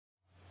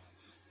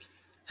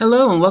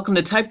Hello and welcome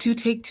to Type 2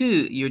 Take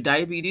 2, your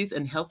diabetes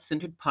and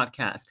health-centered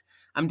podcast.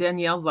 I'm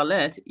Danielle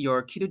Valette,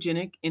 your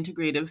ketogenic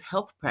integrative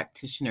health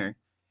practitioner.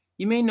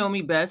 You may know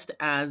me best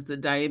as the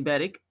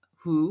diabetic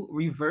who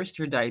reversed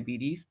her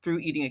diabetes through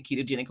eating a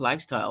ketogenic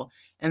lifestyle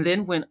and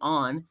then went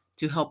on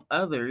to help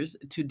others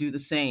to do the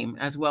same,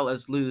 as well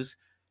as lose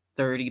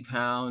 30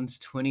 pounds,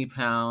 20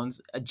 pounds,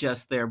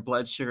 adjust their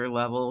blood sugar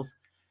levels.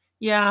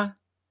 Yeah,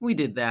 we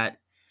did that.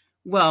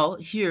 Well,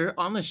 here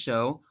on the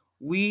show,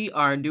 we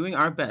are doing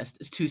our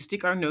best to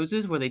stick our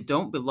noses where they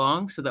don't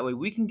belong so that way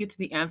we can get to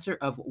the answer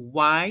of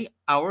why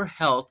our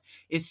health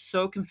is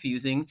so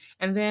confusing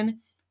and then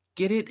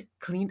get it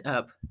cleaned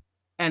up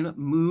and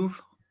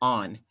move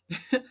on.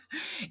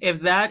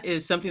 If that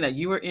is something that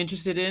you are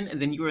interested in,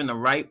 then you are in the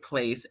right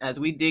place as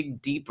we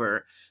dig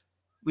deeper.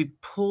 We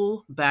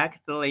pull back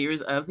the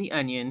layers of the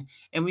onion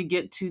and we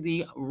get to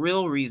the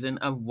real reason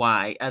of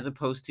why, as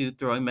opposed to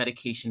throwing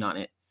medication on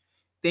it.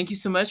 Thank you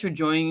so much for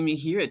joining me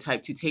here at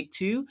Type 2 Take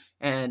 2,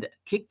 and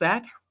kick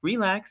back,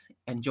 relax,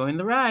 and join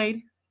the ride.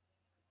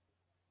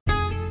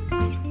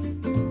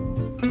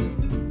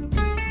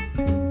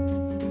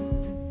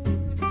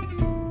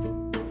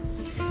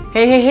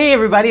 Hey,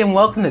 everybody, and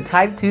welcome to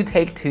Type 2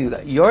 Take 2,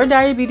 your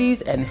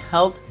diabetes and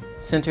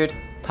health-centered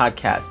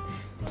podcast.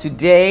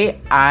 Today,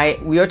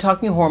 we are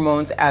talking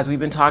hormones as we've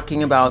been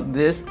talking about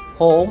this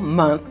whole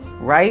month,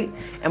 right?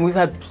 And we've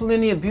had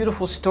plenty of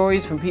beautiful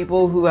stories from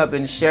people who have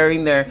been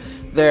sharing their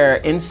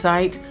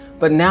insight.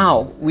 But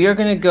now we are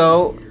going to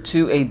go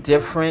to a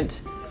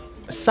different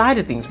side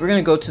of things. We're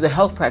going to go to the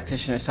health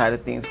practitioner side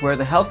of things, where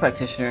the health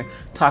practitioner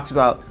talks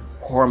about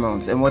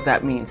hormones and what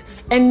that means.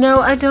 And no,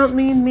 I don't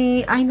mean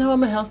me. I know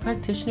I'm a health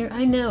practitioner.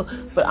 I know.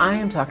 But I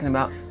am talking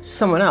about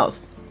someone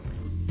else.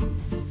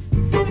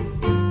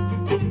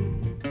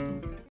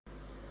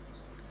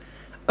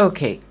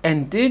 Okay,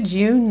 and did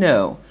you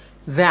know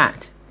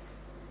that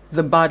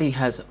the body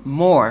has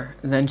more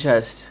than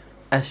just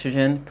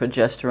estrogen,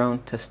 progesterone,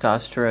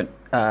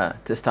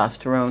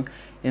 testosterone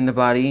in the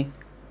body?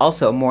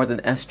 Also more than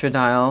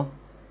estradiol.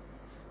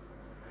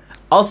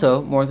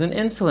 Also more than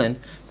insulin.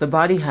 The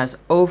body has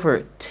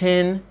over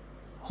 10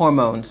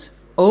 hormones,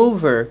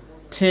 over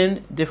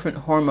 10 different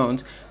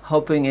hormones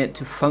helping it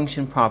to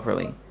function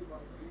properly.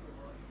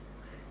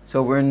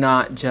 So we're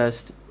not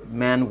just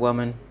man,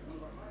 woman,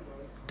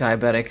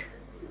 diabetic.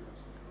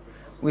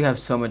 We have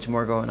so much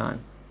more going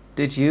on.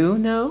 Did you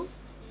know?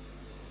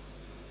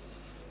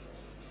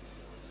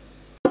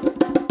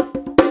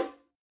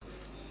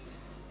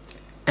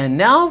 And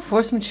now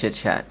for some chit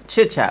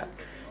chat.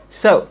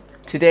 So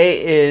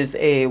today is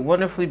a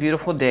wonderfully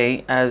beautiful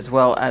day, as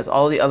well as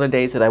all the other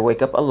days that I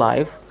wake up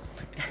alive.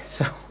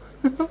 So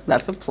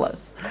that's a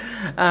plus.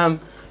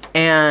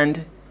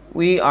 And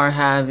we are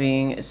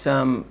having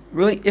some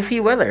really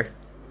iffy weather.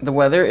 The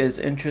weather is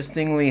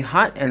interestingly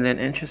hot and then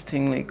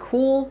interestingly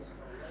cool.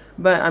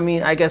 But I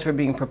mean, I guess we're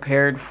being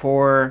prepared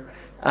for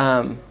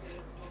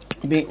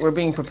we're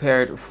being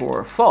prepared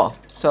for fall.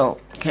 So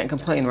can't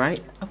complain,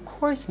 right? Of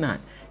course not.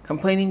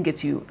 Complaining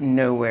gets you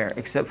nowhere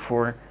except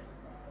for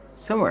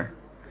somewhere.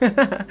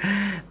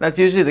 That's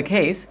usually the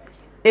case.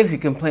 If you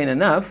complain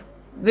enough,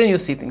 then you'll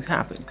see things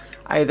happen.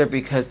 Either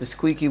because the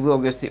squeaky wheel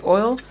gets the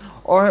oil,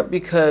 or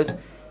because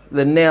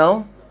the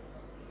nail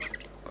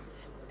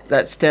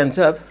that stands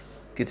up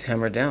gets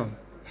hammered down.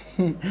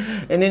 In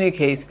any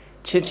case,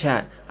 chit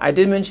chat. I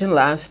did mention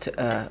last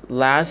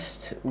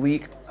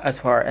week, as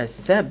far as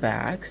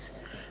setbacks,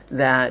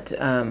 that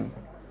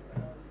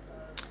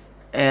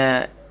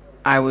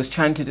I was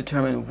trying to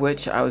determine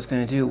what I was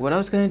going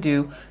to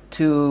do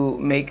to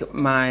make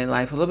my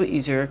life a little bit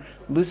easier,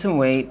 lose some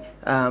weight,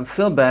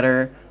 feel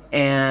better,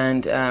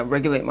 and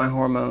regulate my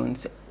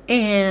hormones.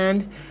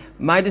 And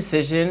my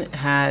decision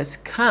has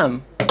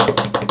come.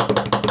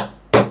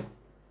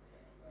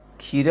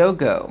 Keto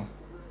Go.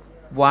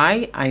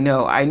 Why? I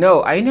know.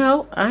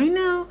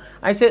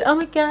 I said, oh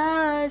my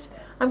gosh,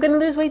 I'm going to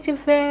lose weight too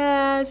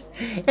fast,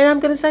 and I'm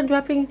going to start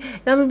dropping,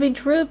 and I'm going to be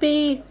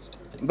droopy.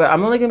 But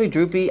I'm only going to be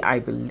droopy, I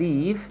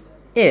believe,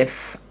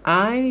 if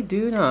I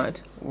do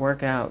not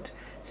work out.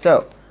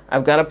 So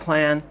I've got a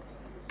plan.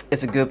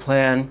 It's a good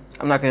plan.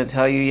 I'm not going to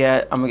tell you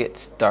yet. I'm going to get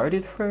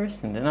started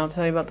first, and then I'll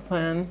tell you about the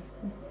plan.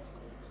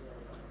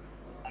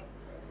 I've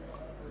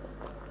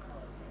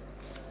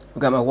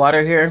got my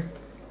water here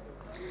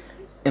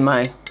in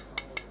my,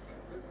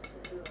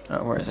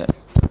 where is it?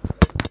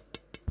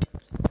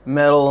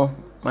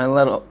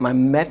 My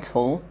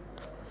metal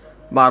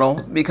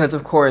bottle, because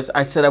of course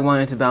I said I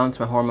wanted to balance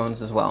my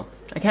hormones as well.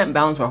 I can't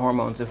balance my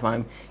hormones if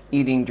I'm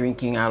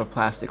drinking out of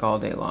plastic all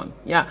day long.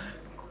 Yeah,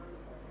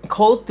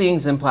 cold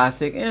things in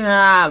plastic,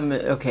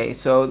 okay,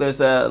 so there's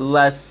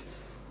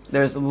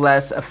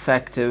less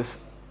affecting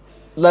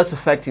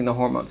the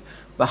hormones.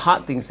 But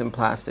hot things in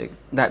plastic,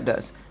 that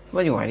does.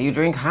 Why do you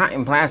drink hot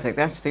in plastic?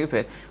 That's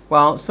stupid.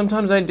 Well,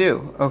 sometimes I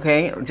do,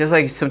 okay? Just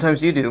like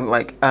sometimes you do,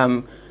 like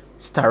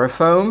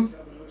styrofoam.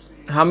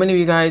 How many of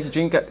you guys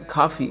drink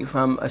coffee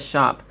from a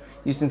shop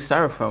using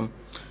styrofoam?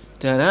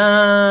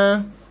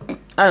 Ta-da!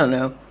 I don't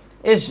know.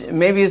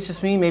 Maybe it's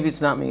just me, maybe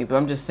it's not me, but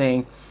I'm just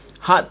saying,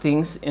 Hot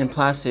things in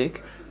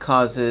plastic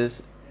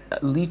causes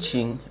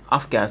leaching,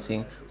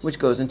 off-gassing, which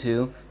goes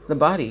into the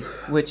body,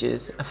 which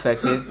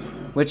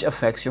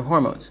affects your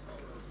hormones.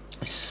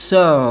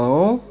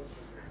 So,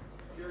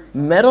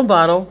 metal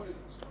bottle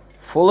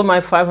full of my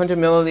 500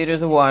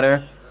 milliliters of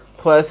water,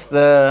 plus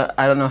I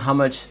don't know how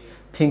much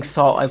pink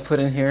salt I put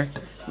in here,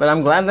 but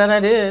I'm glad that I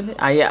did.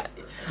 I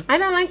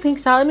don't like pink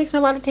salt. It makes my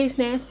water taste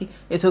nasty.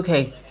 It's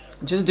okay.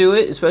 Just do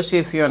it, especially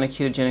if you're on a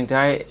ketogenic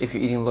diet. If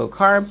you're eating low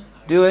carb,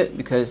 do it,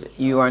 because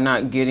you are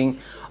not getting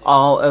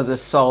all of the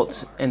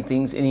salt and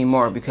things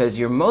anymore, because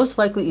you're most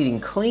likely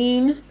eating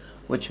clean,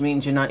 which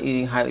means you're not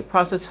eating highly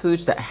processed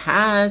foods that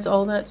has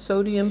all that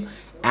sodium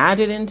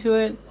added into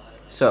it.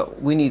 So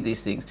we need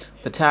these things.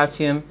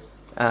 Potassium,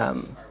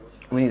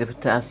 we need the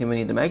potassium, we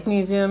need the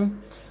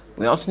magnesium.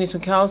 We also need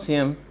some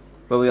calcium,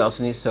 but we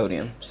also need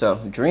sodium. So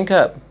drink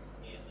up.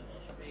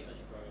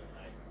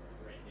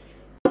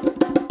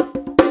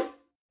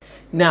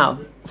 Now,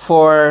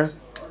 for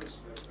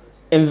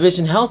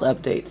Envision Health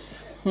updates.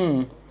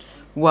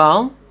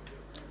 Well,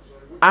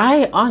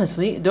 I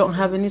honestly don't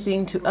have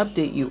anything to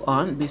update you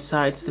on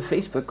besides the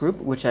Facebook group,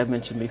 which I've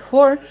mentioned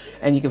before,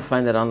 and you can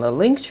find that on the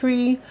link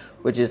tree,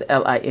 which is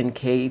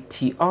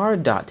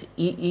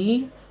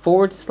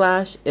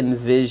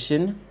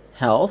linktr.ee/Envision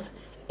Health,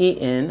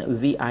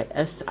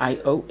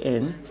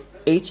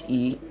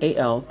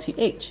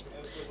 ENVISIONHEALTH.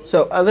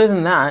 So other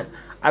than that,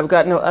 I've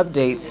got no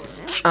updates.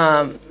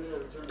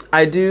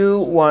 I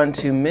do want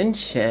to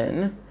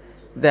mention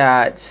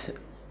that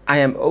I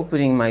am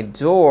opening my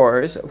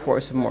doors for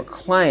some more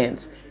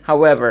clients.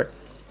 However,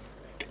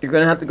 you're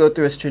going to have to go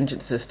through a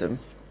stringent system.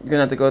 You're going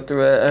to have to go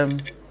through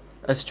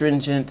a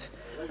stringent,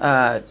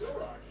 I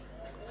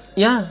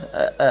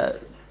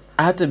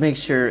have to make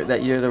sure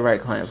that you're the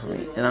right client for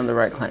me and I'm the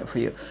right client for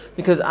you.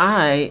 Because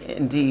I,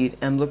 indeed,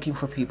 am looking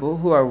for people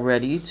who are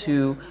ready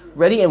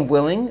and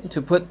willing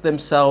to put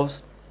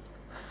themselves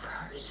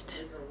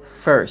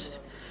first.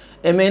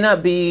 It may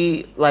not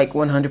be like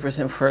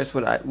 100% first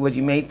what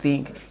you may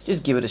think.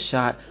 Just give it a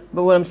shot.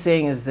 But what I'm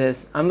saying is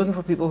this: I'm looking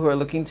for people who are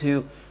looking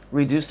to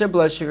reduce their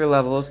blood sugar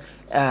levels,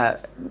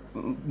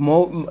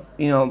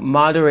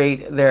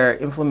 moderate their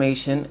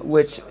inflammation.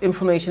 Which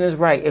inflammation is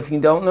right. If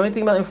you don't know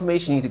anything about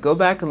inflammation, you need to go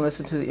back and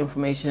listen to the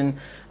inflammation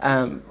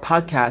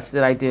podcast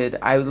that I did.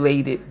 I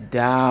laid it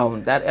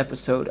down. That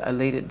episode, I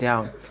laid it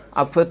down.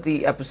 I'll put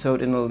the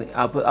episode in the.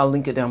 I'll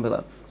link it down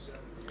below.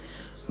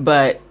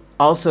 But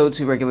also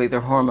to regulate their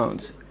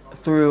hormones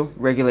through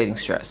regulating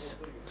stress.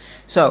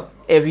 So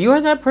if you are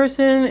that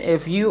person,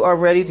 if you are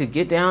ready to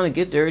get down and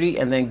get dirty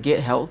and then get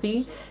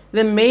healthy,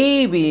 then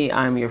maybe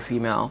I'm your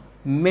female.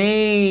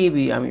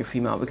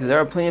 Because there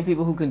are plenty of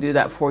people who can do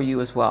that for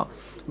you as well.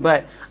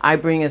 But I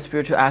bring a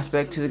spiritual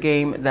aspect to the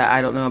game that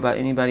I don't know about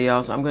anybody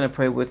else. I'm going to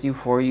pray with you,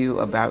 for you,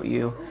 about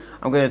you.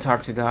 I'm going to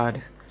talk to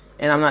God.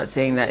 And I'm not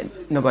saying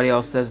that nobody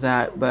else does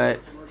that, but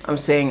I'm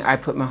saying I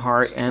put my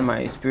heart and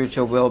my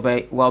spiritual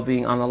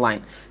well-being on the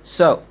line.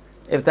 So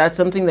if that's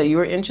something that you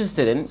are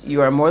interested in,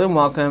 you are more than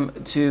welcome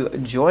to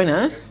join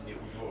us,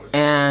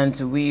 and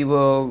we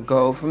will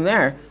go from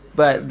there.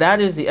 But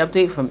that is the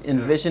update from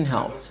Envision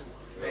Health.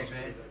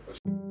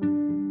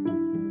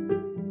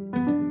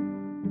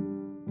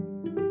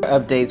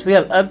 Updates. We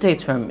have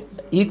updates from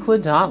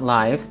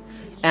Equa.live,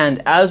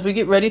 and as we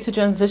get ready to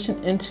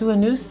transition into a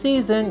new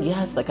season,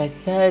 yes, like I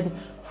said,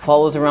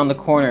 fall is around the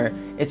corner.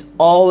 It's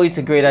always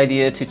a great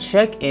idea to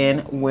check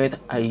in with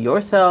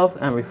yourself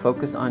and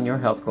refocus on your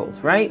health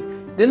goals, right?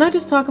 Didn't I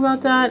just talk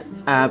about that?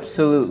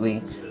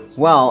 Absolutely.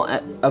 Well,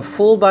 a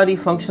full body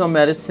functional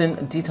medicine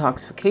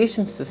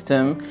detoxification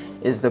system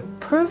is the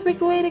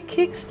perfect way to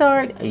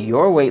kickstart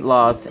your weight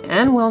loss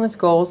and wellness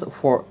goals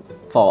for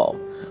fall.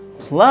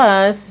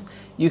 Plus,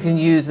 you can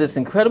use this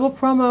incredible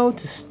promo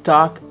to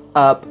stock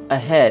up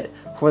ahead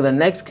for the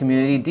next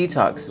community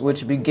detox,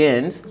 which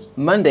begins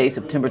Monday,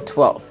 September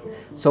 12th.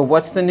 So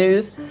what's the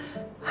news?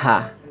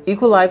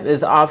 Equalife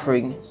is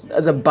offering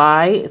the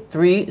buy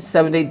 3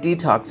 7-day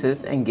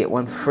detoxes and get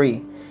one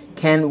free.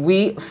 Can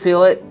we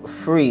feel it?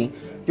 Free.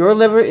 Your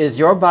liver is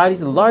your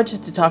body's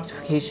largest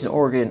detoxification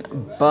organ,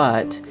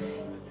 but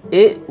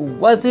it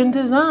wasn't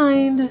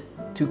designed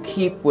to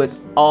keep with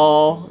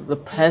all the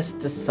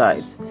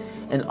pesticides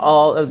and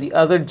all of the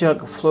other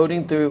junk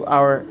floating through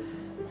our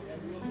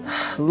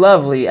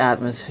lovely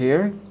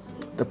atmosphere,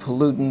 the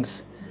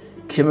pollutants,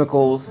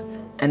 chemicals,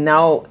 and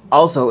now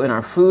also in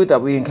our food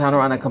that we encounter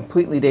on a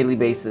completely daily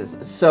basis.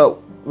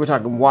 So we're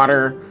talking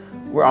water,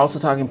 we're also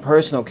talking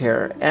personal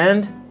care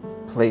and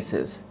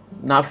places.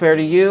 Not fair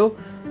to you,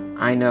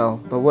 I know,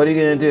 but what are you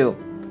going to do?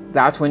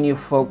 That's when you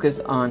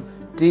focus on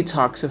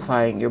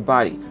detoxifying your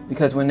body,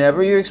 because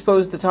whenever you're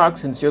exposed to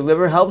toxins, your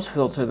liver helps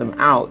filter them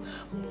out.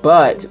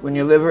 But when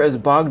your liver is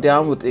bogged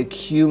down with the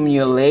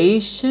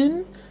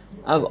accumulation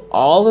of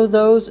all of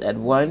those at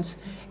once,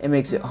 it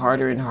makes it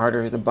harder and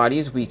harder. The body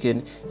is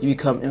weakened, you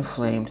become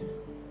inflamed.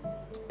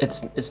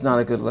 It's not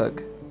a good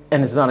look,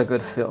 and it's not a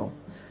good feel.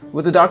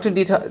 With the Dr.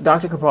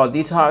 Kapral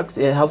Detox,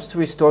 it helps to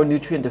restore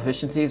nutrient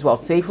deficiencies while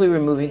safely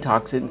removing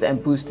toxins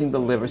and boosting the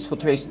liver's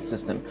filtration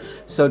system.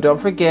 So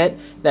don't forget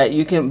that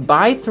you can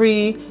buy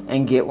 3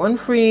 and get 1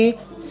 free.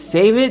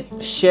 Save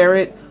it, share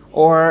it,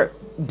 or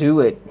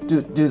do it.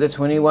 Do the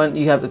 21.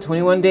 You have the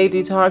 21-day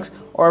detox,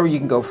 or you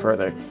can go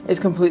further. It's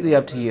completely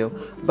up to you.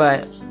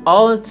 But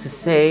all to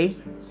say,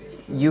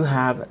 you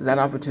have that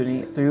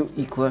opportunity through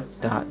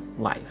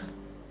Equa.life.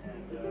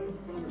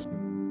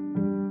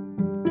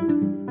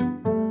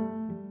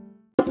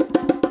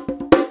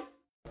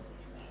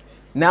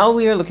 Now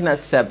we are looking at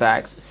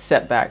setbacks.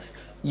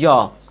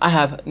 Y'all, I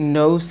have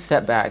no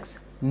setbacks.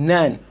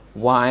 None.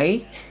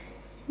 Why?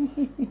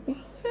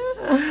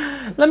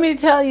 Let me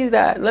tell you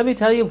that. Let me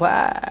tell you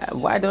why.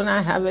 Why don't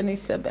I have any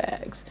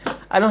setbacks?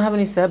 I don't have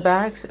any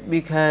setbacks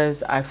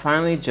because I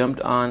finally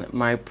jumped on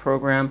my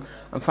program.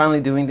 I'm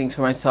finally doing things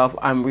for myself.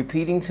 I'm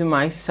repeating to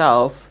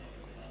myself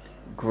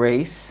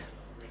grace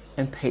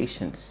and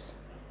patience.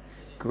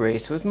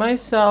 Grace with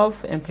myself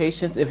and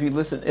patience. If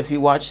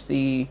you watch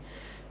the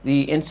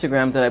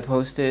Instagram that I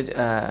posted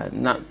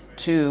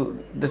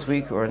this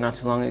week or not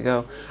too long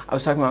ago, I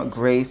was talking about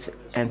grace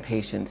and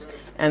patience.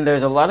 And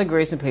there's a lot of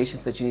grace and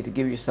patience that you need to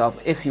give yourself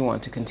if you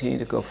want to continue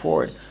to go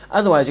forward.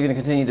 Otherwise, you're going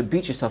to continue to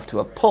beat yourself to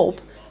a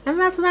pulp, and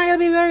that's not going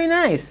to be very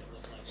nice.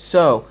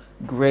 So,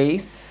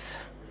 grace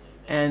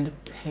and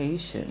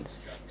patience.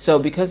 So,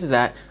 because of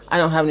that, I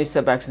don't have any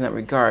setbacks in that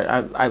regard.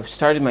 I've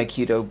started my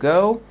Keto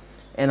Go,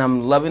 and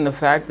I'm loving the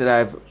fact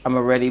that I'm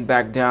already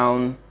back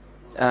down.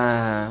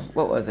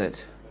 What was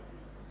it?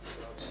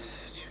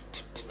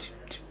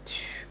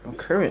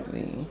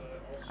 Currently,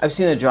 I've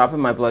seen a drop in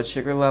my blood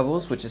sugar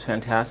levels, which is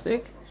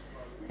fantastic.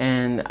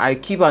 And I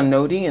keep on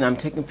noting, and I'm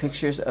taking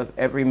pictures of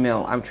every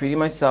meal. I'm treating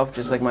myself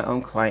just like my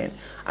own client.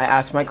 I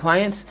ask my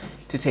clients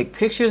to take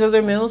pictures of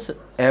their meals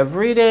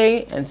every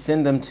day and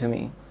send them to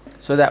me.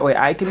 So that way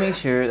I can make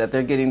sure that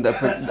they're getting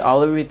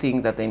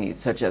everything that they need,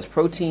 such as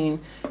protein,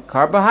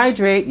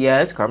 carbohydrate,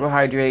 yes,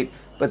 carbohydrate,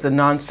 but the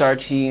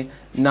non-starchy,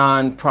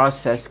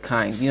 non-processed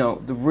kind,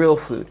 the real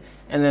food.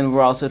 And then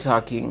we're also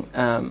talking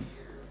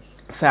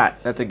fat,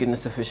 that they're getting a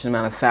sufficient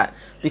amount of fat,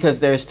 because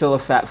there's still a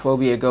fat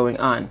phobia going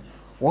on.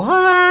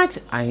 What?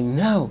 I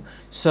know.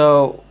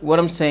 So what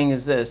I'm saying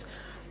is this.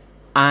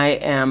 I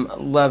am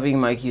loving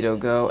my Keto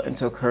Go, and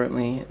so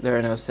currently there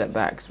are no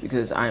setbacks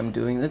because I am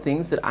doing the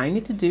things that I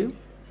need to do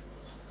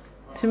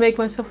to make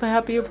myself a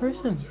happier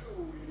person.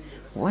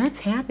 What's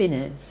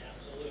happiness?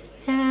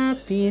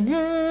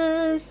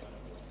 Happiness.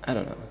 I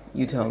don't know.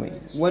 You tell me.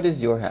 What is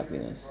your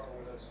happiness?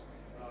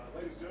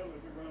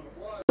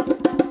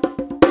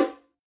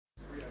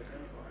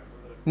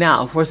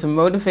 Now, for some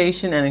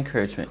motivation and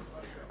encouragement.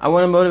 I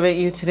want to motivate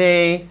you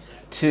today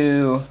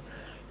to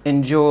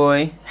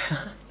enjoy,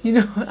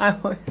 I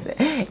always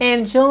say,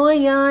 enjoy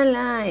your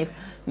life.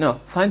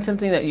 No, find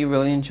something that you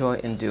really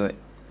enjoy and do it.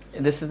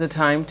 This is the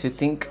time to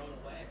think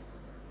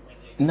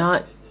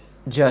not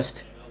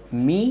just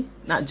me,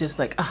 not just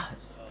like,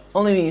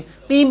 only me.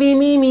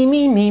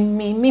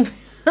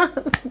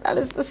 That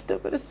is the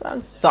stupidest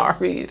song.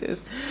 Sorry, it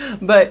is.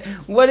 But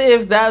what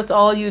if that's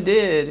all you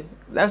did?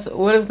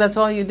 What if that's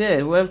all you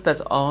did? What if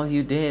that's all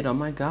you did? Oh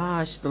my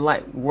gosh, the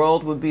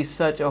world would be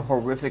such a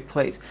horrific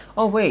place.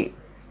 Oh wait,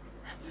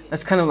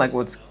 that's kind of like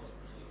what's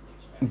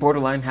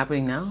borderline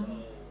happening now.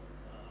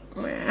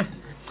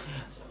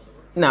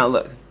 Now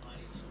look,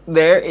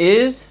 there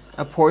is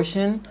a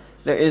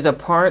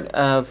part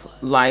of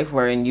life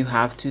wherein you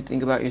have to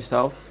think about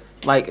yourself.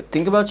 Like,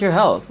 think about your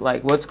health.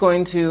 Like, what's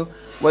going to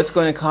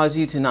cause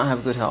you to not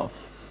have good health?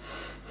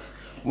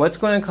 What's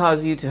going to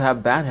cause you to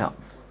have bad health?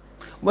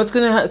 What's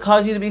going to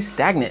cause you to be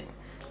stagnant?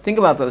 Think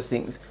about those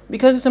things,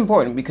 because it's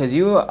important, because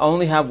you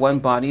only have one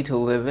body to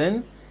live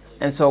in.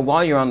 And so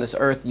while you're on this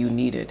earth, you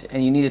need it,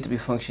 and you need it to be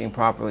functioning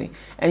properly.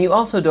 And you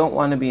also don't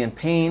want to be in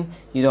pain.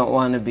 You don't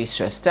want to be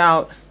stressed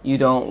out. You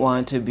don't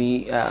want to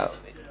be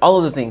all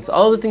of the things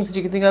that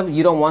you can think of.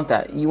 You don't want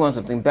that. You want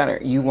something better.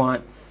 You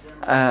want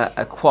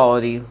a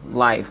quality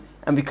life.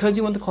 And because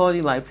you want the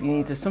quality life, you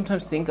need to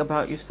sometimes think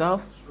about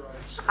yourself.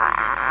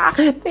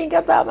 Think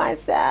about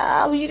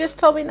myself. You just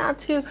told me not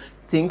to.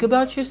 Think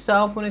about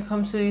yourself when it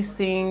comes to these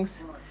things,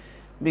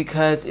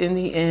 because in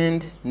the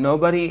end,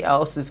 nobody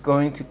else is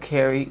going to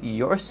carry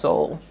your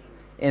soul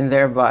in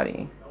their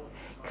body,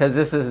 because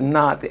this is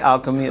not the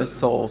alchemy of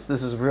souls.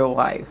 This is real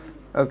life.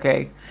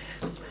 Okay?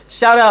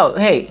 Shout out.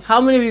 Hey, how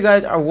many of you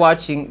guys are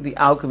watching The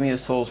Alchemy of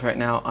Souls right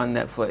now on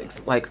Netflix?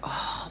 Like,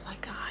 oh my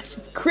gosh,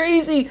 it's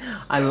crazy.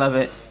 I love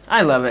it. I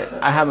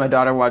have my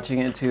daughter watching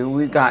it too.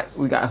 We got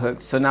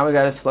hooked. So now we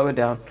got to slow it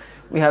down.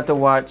 We have to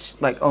watch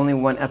like only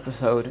one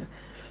episode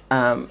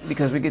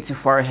because we get too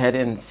far ahead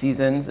in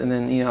seasons, and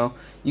then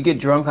you get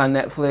drunk on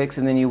Netflix,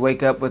 and then you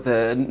wake up with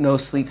a no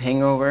sleep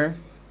hangover.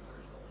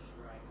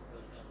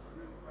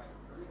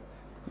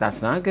 That's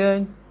not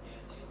good.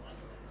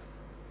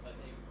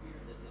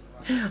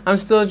 I'm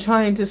still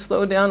trying to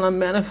slow down on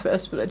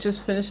Manifest, but I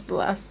just finished the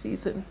last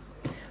season.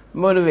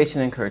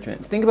 Motivation and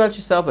encouragement. Think about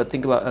yourself, but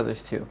think about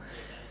others too.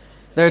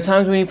 There are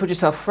times when you put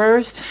yourself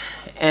first,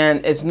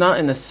 and it's not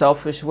in a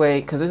selfish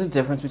way, because there's a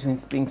difference between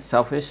being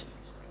selfish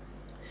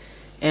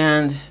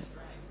and,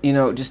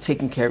 just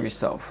taking care of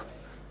yourself.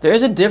 There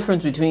is a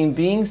difference between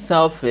being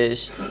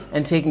selfish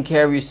and taking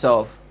care of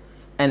yourself.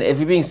 And if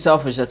you're being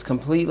selfish, that's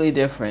completely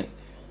different.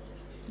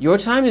 Your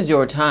time is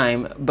your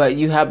time, but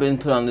you have been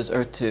put on this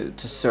earth to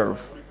serve.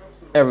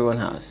 Everyone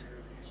has.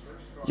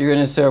 You're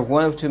going to serve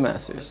one of two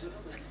masters.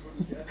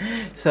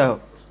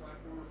 So,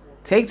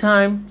 take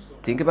time,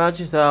 think about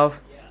yourself,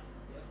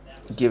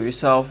 give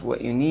yourself what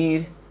you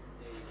need,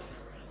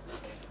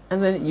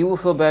 and then you will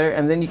feel better,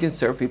 and then you can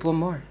serve people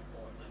more.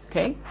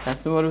 Okay?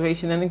 That's the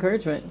motivation and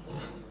encouragement.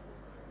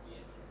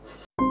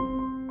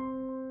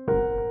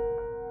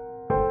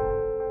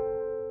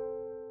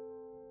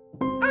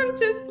 I'm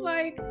just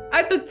like,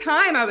 at the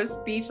time, I was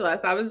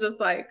speechless. I was just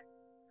like,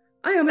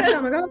 I almost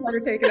got my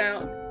gallbladder taken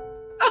out.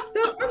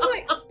 So I'm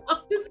like,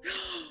 just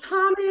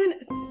common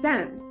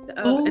sense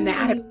of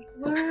anatomy.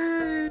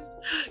 Word.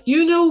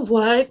 You know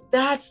what?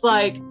 That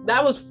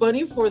was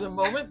funny for the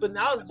moment, but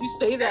now that you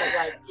say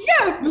that,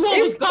 Yeah, you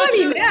almost it's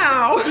funny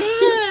now.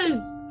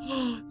 Yes.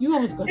 You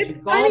almost got It's your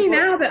funny gallbladder.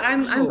 now, but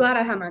I'm glad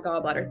I had my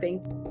gallbladder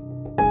thing.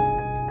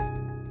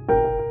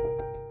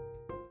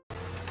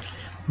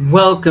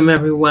 Welcome,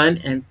 everyone,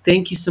 and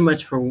thank you so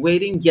much for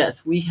waiting.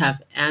 Yes, we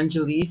have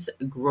Angelise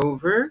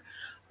Grover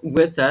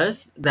with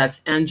us. That's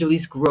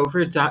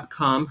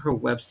angelisegrover.com, her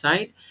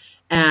website.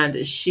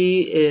 And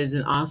she is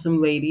an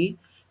awesome lady,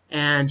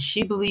 and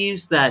she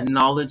believes that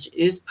knowledge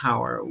is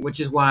power, which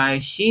is why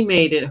she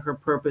made it her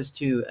purpose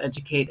to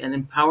educate and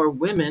empower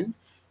women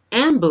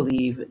and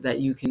believe that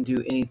you can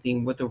do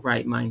anything with the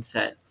right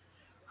mindset.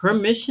 Her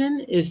mission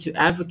is to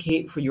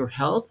advocate for your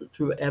health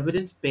through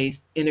evidence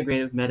based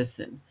integrative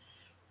medicine.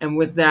 And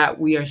with that,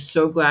 we are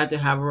so glad to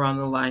have her on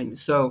the line.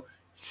 So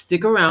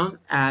stick around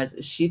as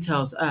she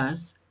tells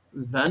us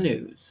the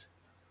news.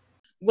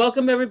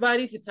 Welcome,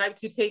 everybody, to Type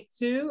 2 Take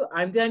 2.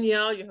 I'm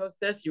Danielle, your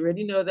hostess. You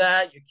already know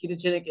that, your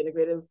ketogenic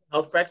integrative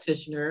health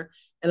practitioner.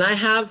 And I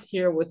have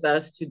here with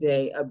us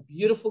today a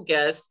beautiful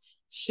guest.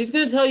 She's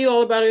going to tell you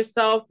all about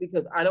herself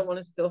because I don't want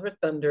to steal her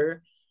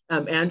thunder.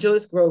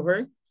 Angelise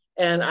Grover.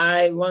 And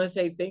I want to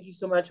say thank you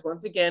so much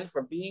once again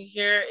for being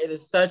here. It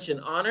is such an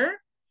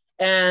honor.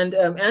 And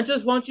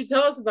Angelise, why don't you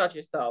tell us about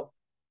yourself?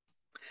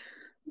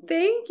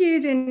 Thank you,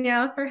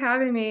 Danielle, for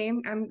having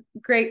me. I'm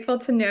grateful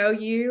to know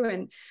you,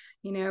 and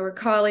we're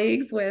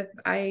colleagues with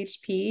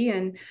IHP.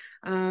 And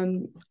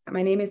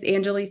my name is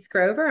Angelise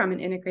Grover. I'm an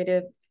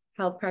integrative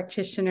health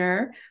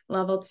practitioner,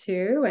 level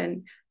 2.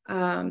 And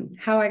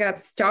how I got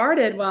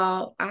started,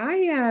 well,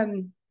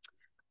 I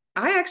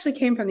actually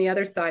came from the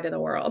other side of the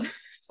world.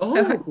 So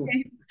Oh,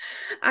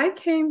 I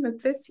came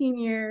with 15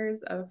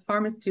 years of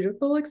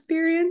pharmaceutical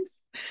experience.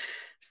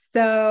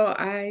 So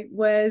I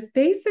was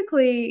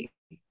basically,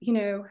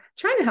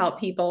 trying to help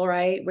people,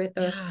 right, with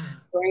the yeah.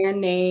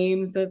 brand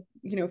names of,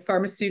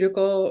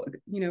 pharmaceutical,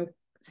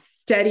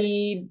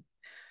 studied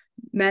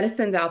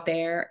medicines out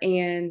there.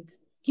 And,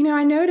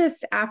 I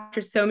noticed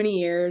after so many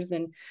years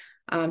and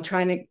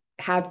trying to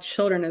have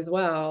children as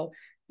well,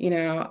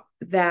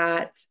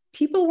 that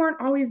people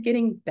weren't always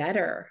getting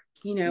better,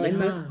 in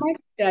most of Yeah. my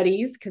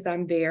studies, because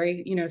I'm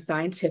very,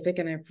 scientific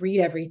and I read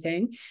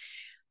everything.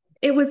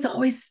 It was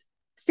always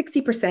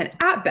 60%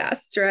 at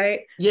best,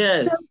 right? So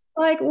Yes.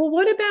 like, well,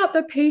 what about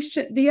the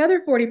patient, the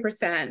other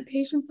 40%,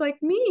 patients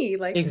like me?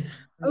 Like, Exactly.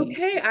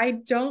 okay, I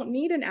don't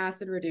need an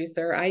acid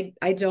reducer. I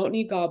don't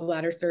need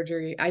gallbladder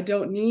surgery. I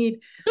don't need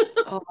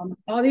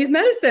all these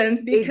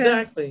medicines because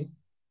Exactly.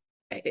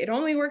 it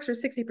only works for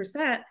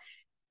 60%.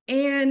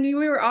 And we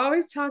were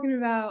always talking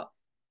about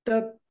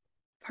the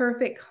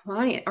perfect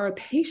client or a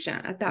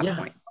patient at that Yeah.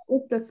 point,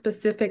 with the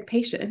specific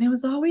patient. And it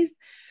was always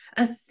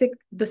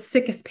the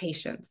sickest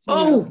patients.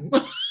 Oh,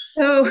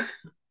 So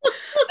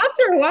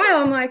after a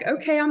while, I'm like,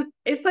 okay,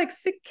 it's like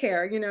sick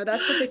care,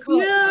 that's what they call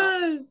it now.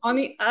 yes. On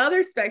the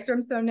other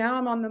spectrum, so now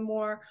I'm on the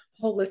more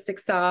holistic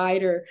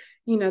side, or,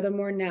 the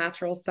more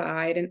natural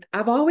side. And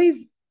I've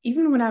always,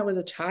 even when I was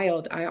a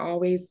child, I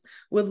always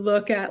would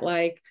look at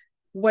like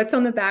what's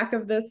on the back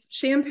of this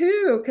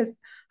shampoo, because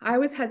I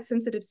always had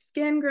sensitive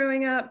skin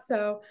growing up.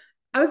 So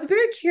I was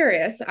very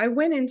curious. I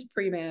went into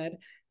pre-med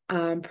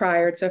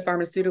prior to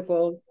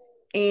pharmaceuticals,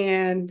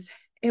 and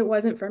it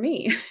wasn't for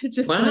me. It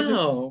just wasn't.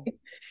 Wow.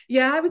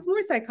 Yeah, it was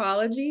more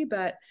psychology,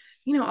 but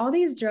all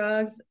these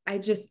drugs,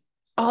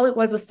 all it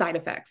was side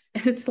effects.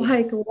 And it's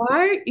like, Yes.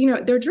 why,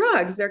 they're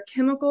drugs, they're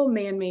chemical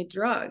man-made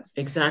drugs.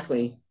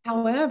 Exactly.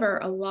 However,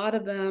 a lot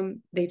of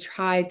them they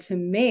tried to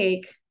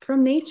make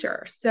from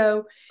nature.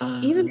 So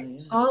even in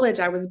Yeah. college,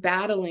 I was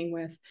battling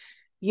with,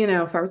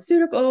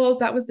 pharmaceuticals,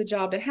 that was the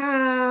job to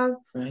have,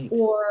 Right.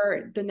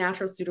 or the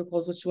natural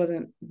pharmaceuticals, which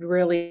wasn't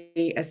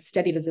really as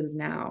studied as it is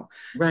now.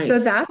 So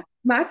Right.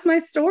 that's my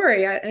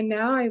story. And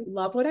now I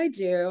love what I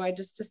do. I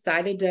just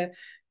decided to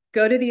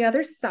go to the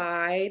other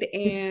side,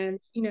 and,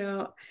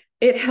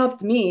 it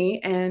helped me.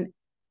 And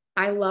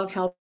I love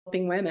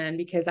helping women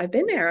because I've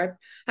been there.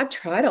 I've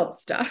tried all the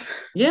stuff.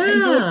 I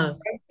know what Yeah.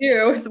 I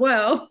do as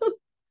well.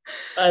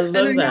 I And love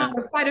then yeah, that.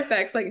 the side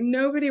effects, like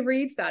nobody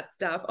reads that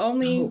stuff.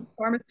 Only Oh,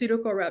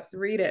 pharmaceutical reps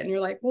read it. And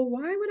you're like, well,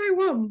 why would I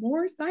want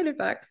more side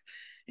effects?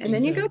 And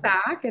then you go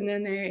exactly. back and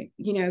then they,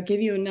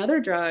 give you another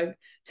drug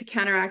to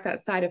counteract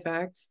that side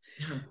effects.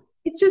 Yeah.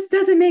 It just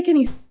doesn't make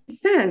any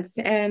sense.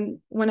 And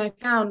when I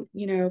found,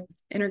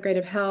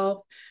 integrative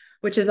health,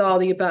 which is all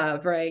the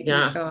above, right? You've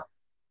Yeah. got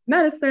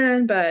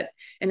medicine, but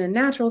in a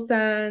natural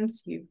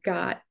sense, you've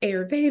got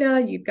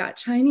Ayurveda, you've got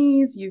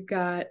Chinese, you've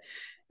got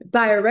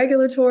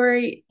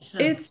bioregulatory.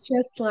 Yeah. It's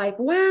just like,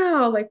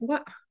 wow, like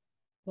what?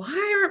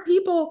 Why aren't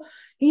people,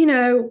 you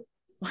know,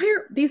 why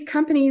are these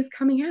companies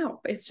coming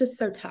out? It's just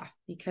so tough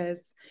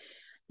because,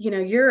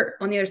 you're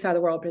on the other side of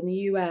the world, but in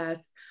the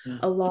US, Yeah.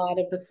 a lot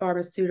of the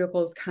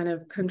pharmaceuticals kind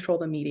of control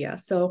the media.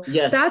 So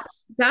that's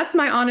Yes. that's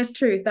my honest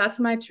truth. That's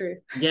my truth.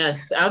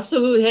 Yes,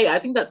 absolutely. Hey, I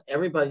think that's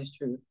everybody's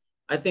truth.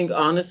 I think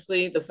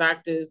honestly, the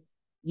fact is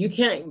you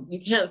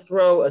can't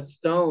throw a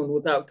stone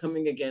without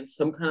coming against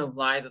some kind of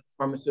lie that the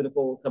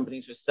pharmaceutical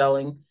companies are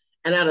selling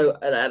and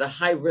at a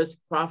high risk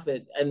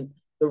profit, and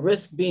the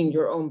risk being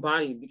your own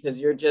body because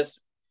you're just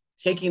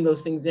taking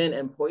those things in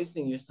and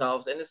poisoning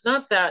yourselves. And it's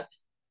not that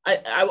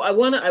I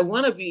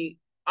wanna be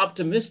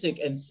optimistic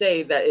and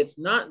say that it's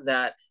not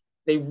that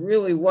they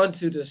really want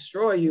to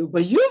destroy you,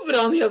 but you've been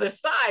on the other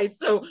side,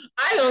 so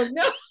I don't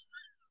know.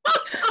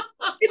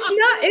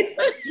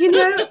 It's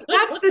not,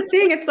 that's the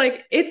thing. It's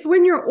like, it's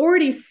when you're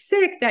already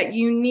sick that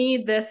you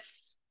need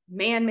this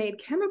man made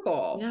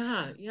chemical.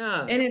 Yeah,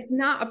 yeah, And it's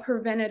not a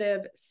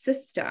preventative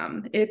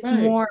system. It's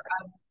right, more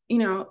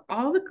of,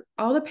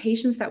 all the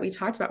patients that we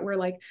talked about were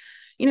like,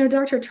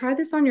 doctor, try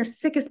this on your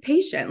sickest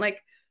patient.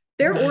 Like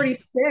they're already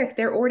right. sick.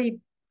 They're already,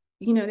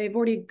 they've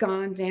already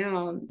gone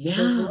down the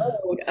Yeah.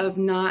 road of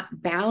not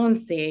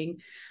balancing,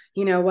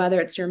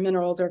 whether it's your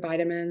minerals or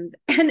vitamins.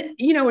 And,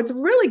 it's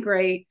really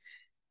great.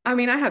 I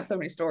mean, I have so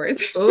many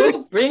stories.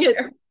 Oh, bring it.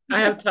 I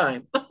have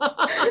time.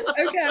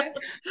 Okay.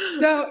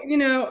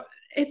 So,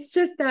 it's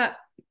just that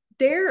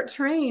they're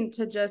trained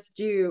to just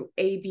do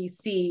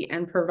ABC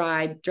and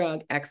provide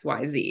drug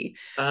XYZ.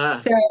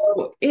 Ah,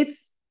 So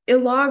it's a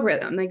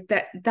logarithm. Like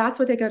that's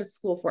what they go to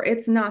school for.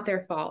 It's not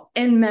their fault.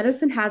 And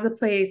medicine has a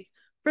place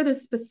for the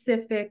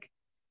specific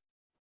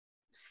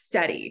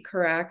study,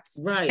 correct?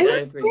 right. And I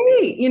that's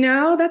agree.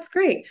 great, that's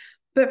great.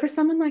 But for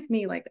someone like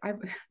me, like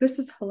this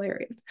is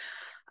hilarious.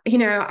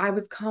 I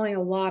was calling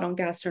a lot on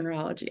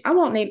gastroenterology. I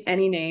won't name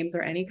any names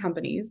or any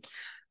companies,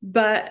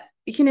 but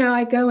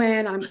I go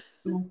in,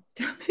 my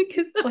stomach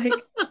is like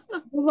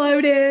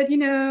bloated,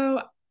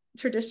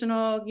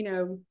 traditional,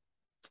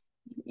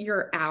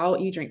 you're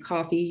out, you drink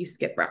coffee, you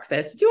skip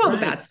breakfast, do all the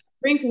bad Right, stuff,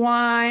 drink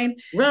wine,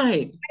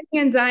 right.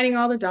 and dining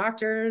all the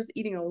doctors,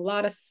 eating a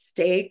lot of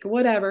steak,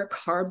 whatever,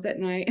 carbs at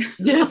night.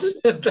 Yes.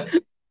 That's,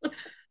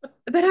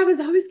 But I was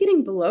always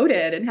getting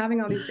bloated and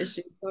having all these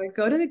issues. So I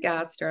go to the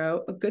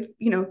gastro, a good,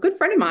 good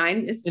friend of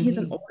mine he's an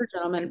indeed. older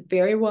gentleman,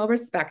 very well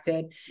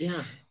respected.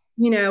 Yeah.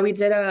 We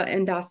did a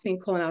endoscopy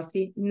and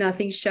colonoscopy,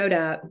 nothing showed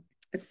up.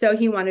 So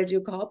he wanted to do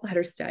a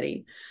gallbladder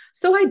study.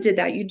 So I did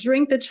that. You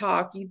drink the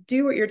chalk, you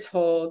do what you're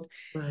told.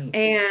 Right.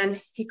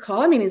 And he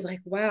called me and he's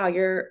like, wow,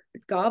 your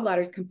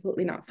gallbladder is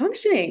completely not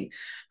functioning.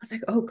 I was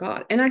like, oh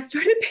God. And I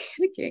started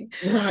panicking.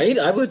 Right.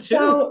 I would too.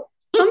 So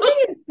something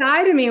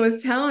inside of me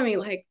was telling me,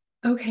 like,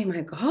 okay,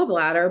 my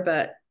gallbladder,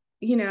 but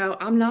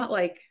I'm not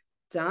like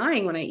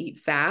dying when I eat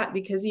fat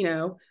because,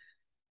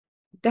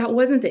 that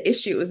wasn't the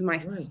issue. It was my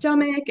Right.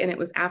 stomach and it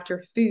was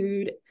after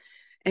food.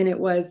 And it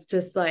was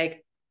just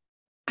like,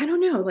 I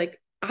don't know,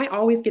 like I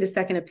always get a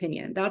second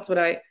opinion.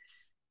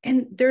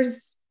 And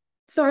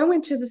so I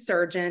went to the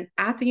surgeon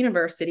at the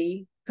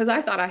university because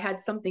I thought I had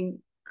something,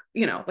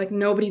 like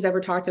nobody's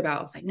ever talked about.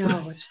 I was like,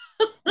 no,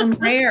 I'm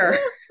rare.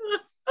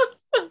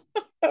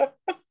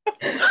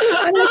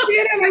 And I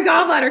can't have my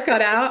gallbladder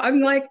cut out.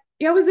 I'm like,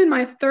 yeah, I was in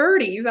my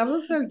 30s. I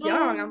was so Oh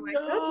young. I'm like,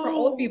 that's for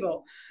old no.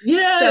 people. So I go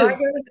Yes.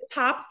 to the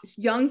top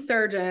young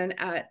surgeon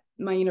at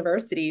my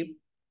university.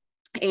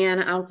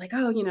 And I was like,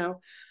 oh,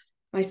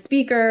 my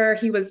speaker,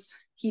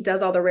 he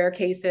does all the rare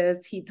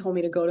cases. He told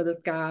me to go to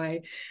this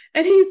guy.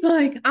 And he's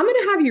like, I'm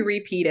going to have you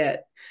repeat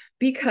it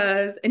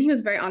and he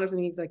was very honest with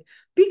me. He's like,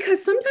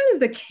 because sometimes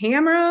the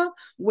camera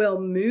will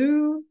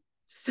move.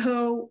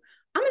 So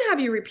I'm going to have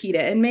you repeat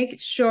it and make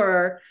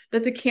sure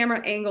that the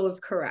camera angle is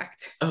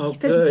correct. Oh, He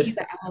said he sees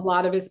good. that on a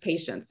lot of his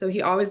patients. So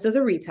he always does a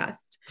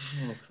retest.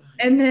 Oh, fine.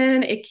 And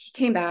then it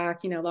came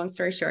back, long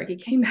story short, he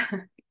came back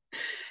and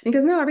he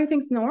goes, no,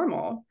 everything's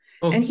normal.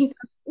 And Oh, he goes,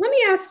 let me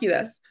ask you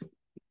this.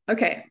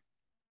 Okay.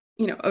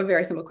 A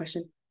very simple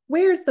question.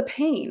 Where's the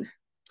pain?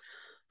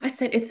 I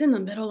said, it's in the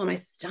middle of my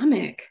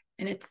stomach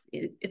and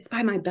it's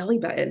by my belly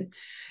button.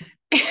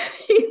 And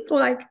he's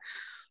like,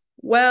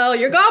 well,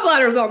 your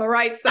gallbladder's on the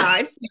right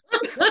side.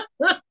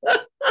 but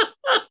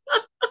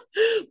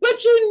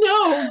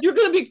you're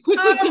going to be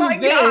quickly Oh my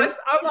gosh.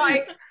 convinced. I'm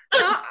like,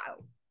 uh,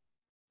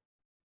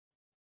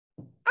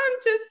 I'm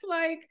just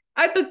like,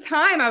 at the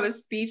time I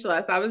was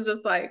speechless. I was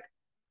just like,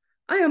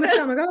 I almost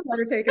got my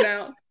gallbladder taken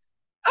out.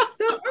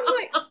 So I'm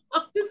like,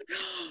 just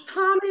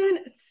common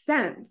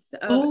sense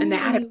of Oh my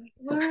anatomy.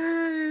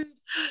 word.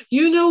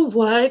 You know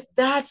what?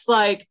 That's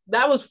like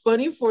that was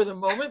funny for the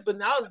moment, but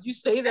now that you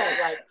say that,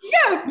 like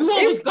Yeah, you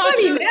almost it's got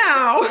funny your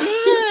now.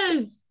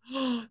 yes,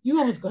 you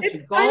almost got It's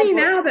your funny gallbladder.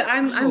 now, but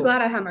I'm Wow,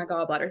 glad I have my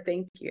gallbladder.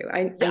 Thank you.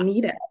 I yeah,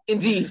 need it.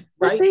 indeed,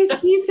 But right? they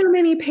see so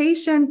many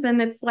patients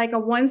and it's like a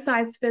one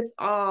size fits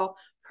all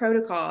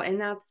protocol. And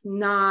that's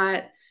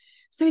not.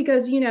 So he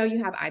goes, you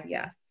have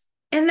IBS.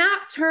 And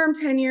that term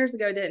 10 years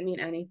ago didn't mean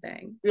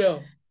anything. Yeah.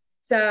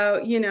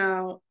 So,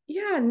 yeah,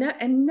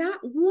 and not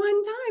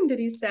one time did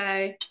he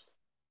say,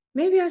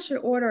 maybe I should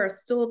order a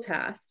stool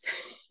test.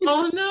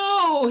 Oh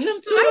no, him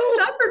I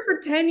too. suffered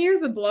for 10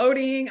 years of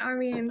bloating. I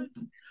mean,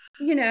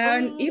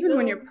 and Oh even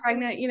when you're no.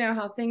 pregnant, you know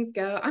how things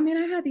go. I mean,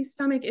 I had these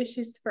stomach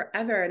issues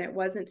forever, and it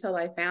wasn't until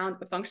I found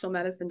a functional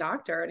medicine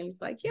doctor, and he's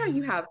like, "Yeah,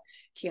 you have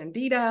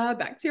candida,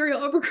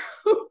 bacterial overgrowth."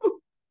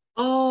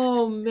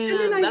 Oh And then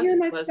man, I that's hear a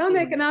my stomach,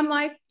 and blessing. I'm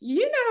like,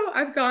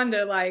 I've gone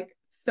to like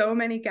so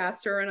many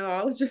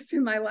gastroenterologists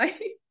in my life.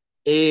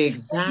 Not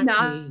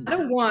Exactly. a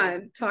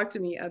one talked to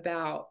me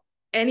about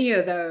any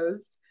of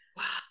those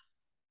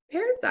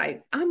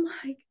parasites. I'm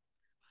like,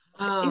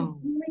 what is Wow.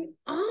 going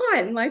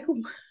on? Like,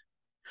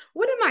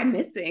 what am I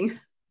missing?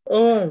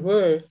 Oh my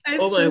word. Oh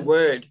It's my just,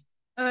 word.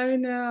 I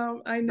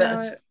know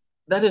That's it.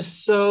 that is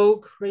so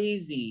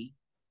crazy.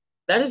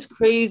 That is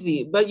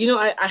crazy. But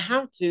I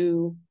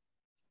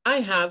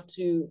have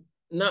to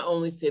not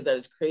only say that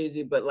it's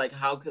crazy, but like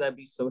how could I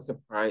be so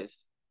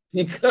surprised?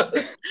 Because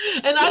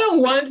and I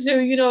don't want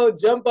to,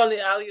 jump on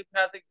the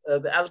allopathic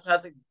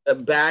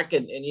back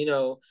and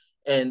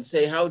and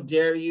say how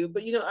dare you.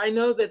 But I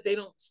know that they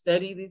don't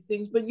study these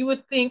things, but you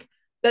would think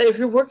that if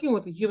you're working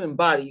with the human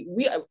body,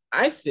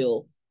 I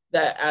feel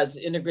that as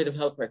integrative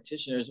health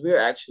practitioners, we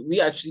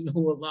actually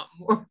know a lot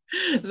more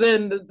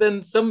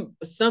than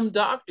some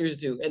doctors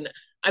do. And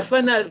I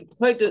find that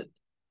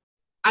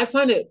I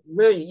find it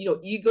very,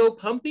 ego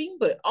pumping,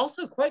 but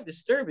also quite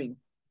disturbing.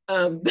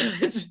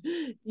 That,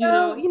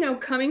 So,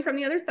 coming from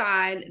the other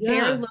side, they're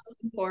yeah,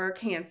 looking for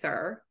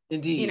cancer,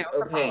 indeed.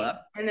 for Okay.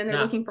 follow-ups, and then they're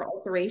Yeah. looking for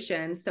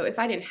alterations. So if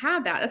I didn't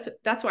have that,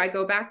 that's why I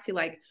go back to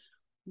like,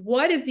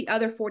 what is the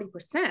other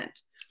 40%?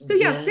 So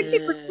yeah, Yeah.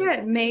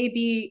 60% may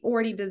be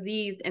already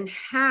diseased and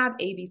have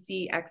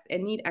ABC X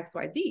and need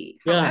XYZ.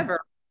 Yeah.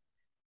 However,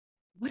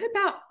 what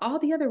about all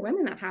the other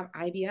women that have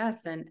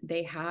IBS and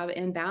they have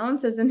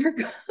imbalances in their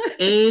gut?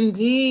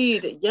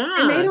 Indeed. And they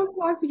Yeah. don't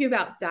talk to you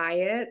about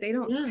diet. They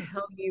don't Yeah.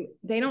 tell you,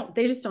 they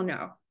just don't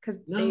know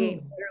because they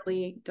No.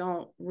 literally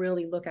don't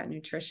really look at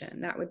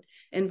nutrition. That would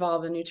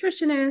involve a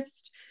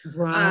nutritionist. Uh,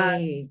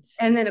 Right.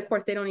 and then, of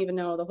course, they don't even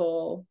know the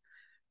whole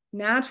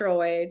natural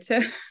way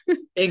to,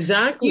 you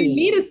Exactly.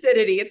 need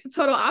acidity. It's the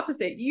total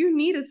opposite. You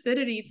need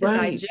acidity to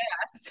Right.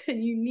 digest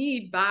and you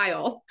need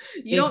bile.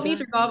 You don't need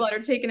your Exactly.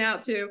 gallbladder taken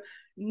out to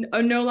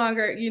no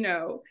longer,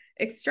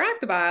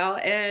 extract the bile,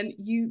 and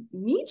you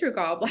need your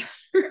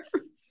gallbladder.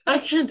 I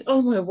So can't,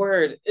 oh my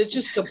word. It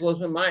just still blows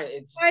my mind. I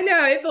It's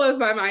know it blows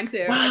my mind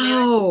too. I mean,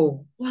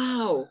 wow.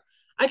 Wow.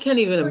 I can't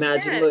even so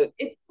imagine. again, Look,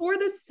 it's for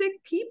the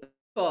sick people.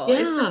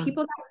 It's for yeah.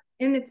 people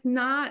that, and it's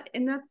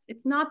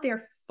not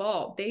their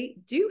fault. They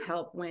do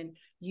help when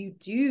you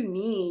do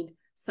need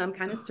some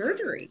kind of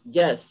surgery.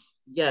 Yes.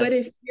 But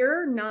if Yes.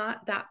 you're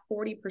not that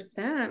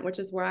 40%, which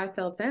is where I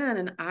felt in,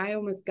 and I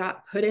almost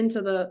got put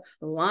into the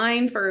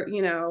line for,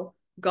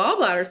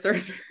 gallbladder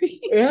surgery.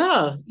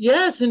 Yeah.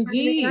 Yes, I mean, I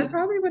indeed.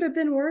 probably would have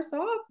been worse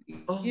off,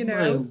 Oh you my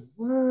know.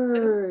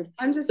 word.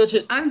 I'm Such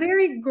just, a I'm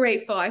very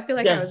grateful. I feel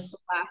like I was yes.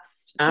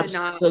 blessed to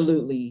not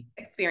Absolutely.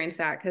 experience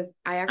that because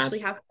I actually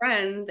Abs- have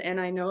friends and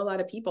I know a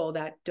lot of people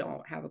that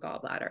don't have a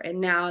gallbladder.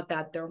 And now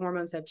that their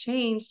hormones have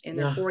changed in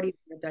their yeah. 40s,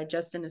 their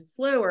digestion is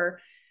slower,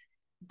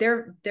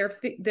 they're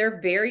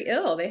very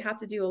ill. They have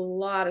to do a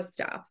lot of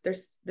stuff.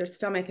 Their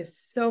stomach is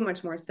so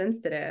much more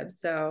sensitive.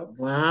 So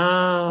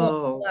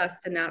Wow.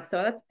 blessed in that.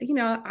 So that's,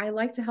 I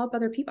like to help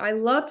other people. I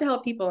love to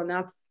help people. And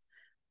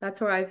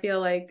that's where I feel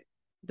like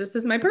this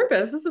is my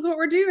purpose. This is what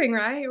we're doing,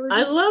 right? We're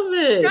I just love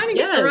it. trying to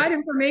get the right Yes.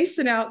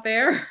 information out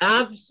there.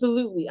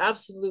 Absolutely.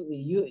 Absolutely.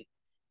 You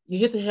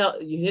hit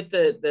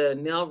the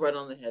nail right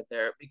on the head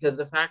there because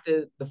the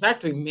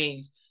fact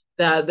remains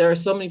that there are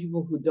so many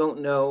people who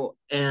don't know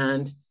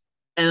and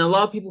a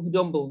lot of people who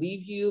don't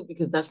believe you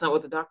because that's not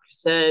what the doctor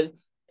said.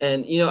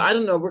 And I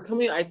don't know.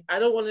 I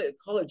don't want to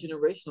call it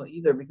generational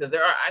either because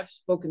I've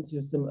spoken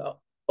to some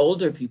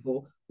older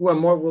people who are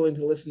more willing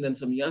to listen than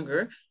some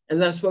younger,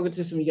 and then I've spoken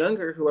to some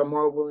younger who are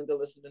more willing to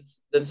listen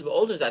than some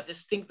older. I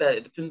just think that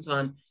it depends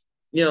on,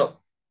 you know,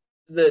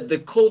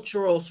 the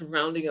cultural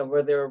surrounding of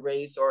where they were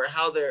raised or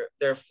how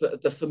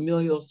the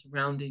familial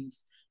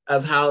surroundings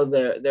of how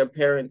their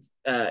parents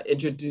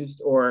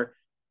introduced or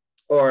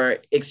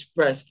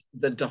expressed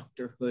the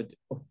doctorhood,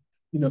 or,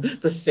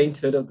 the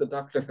sainthood of the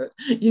doctorhood,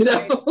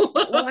 Right.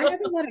 Well, I have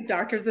a lot of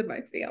doctors in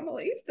my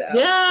family, so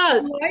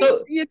Yeah. like,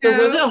 So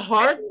was it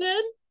hard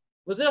then?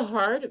 Was it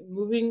hard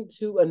moving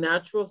to a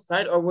natural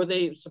site, or were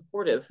they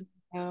supportive?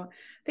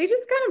 they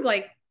just kind of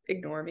like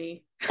ignore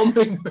me. Oh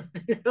my God.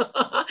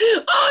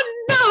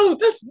 Oh no,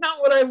 that's not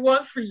what I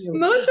want for you.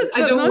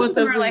 I don't Most want of them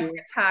that are for like you.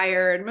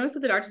 retired. Most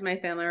of the doctors in my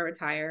family are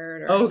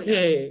retired, or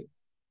Okay.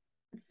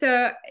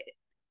 So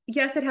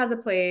yes, it has a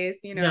place,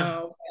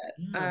 Yeah.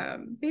 Yeah.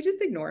 they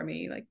just ignore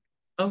me. Like,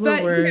 Oh my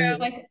but word.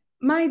 like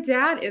my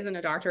dad isn't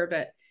a doctor,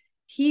 but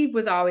he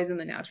was always in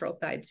the natural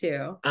side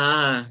too.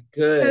 Ah,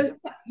 So,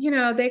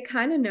 good. they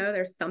kind of know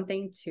there's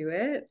something to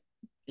it,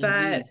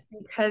 but Indeed.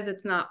 because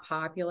it's not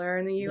popular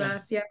in the Yeah.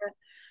 US yet.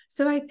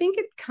 So I think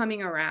it's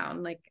coming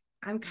around. Like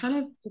I'm kind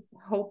of just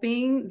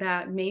hoping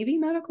that maybe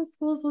medical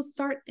schools will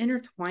start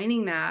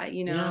intertwining that.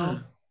 Yeah.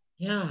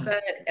 Yeah.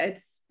 But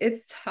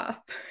it's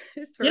tough.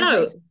 It's really Yeah.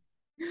 tough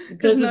because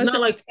Because it's most not of the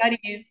like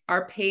studies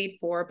are paid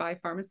for by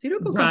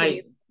pharmaceutical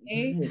companies. right.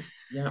 Right.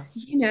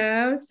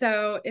 Yeah.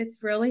 So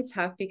it's really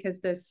tough because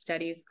those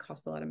studies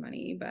cost a lot of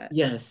money, but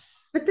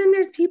Yes. then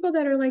there's people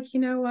that are like, you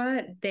know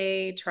what?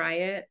 They try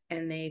it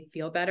and they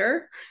feel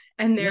better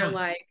and they're Yeah.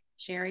 like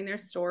sharing their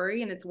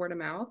story and it's word of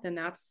mouth and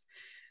that's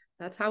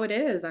how it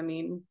is. I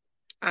mean,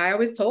 I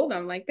always told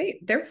them like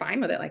they're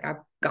fine with it. Like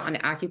I've gone to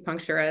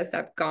acupuncturist,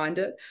 I've gone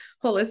to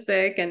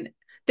holistic and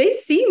they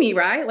see me,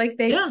 right? Like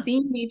they've Yeah.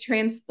 seen me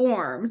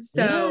transform.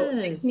 So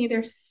they can Yes.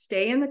 either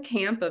stay in the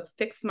camp of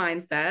fixed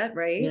mindset,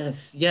 right?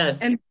 Yes.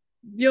 Yes. And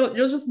you'll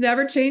just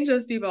never change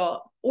those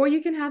people. Or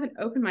you can have an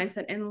open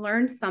mindset and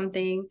learn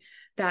something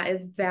that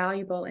is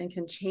valuable and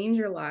can change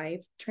your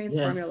life,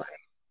 transform your life.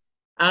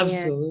 Yes. And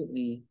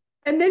Absolutely.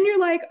 and then you're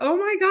like, oh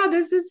my God,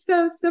 this is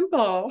so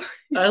simple.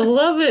 I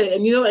love it.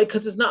 And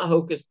because it's not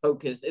hocus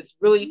pocus. It's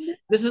really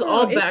this is No,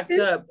 all it's backed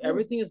just up.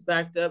 Everything is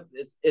backed up.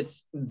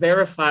 It's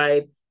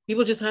verified.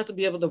 People just have to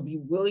be able to be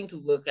willing to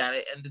look at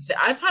it and to say,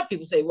 I've had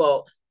people say,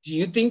 well, do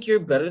you think you're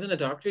better than a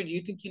doctor? Do you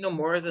think you know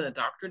more than a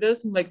doctor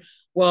does? I'm like,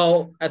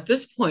 well, at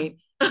this point,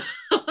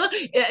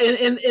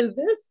 in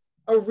this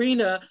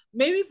arena,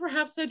 maybe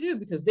perhaps I do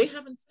because they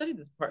haven't studied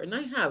this part and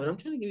I have, and I'm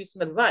trying to give you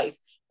some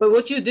advice. But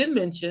what you did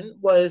mention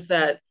was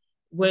that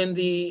when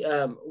the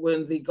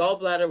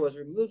gallbladder was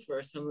removed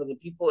for some of the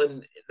people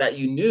that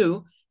you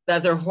knew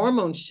that their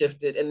hormones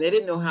shifted and they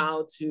didn't know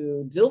how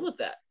to deal with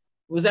that.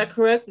 Was that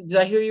correct? Did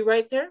I hear you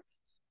right there?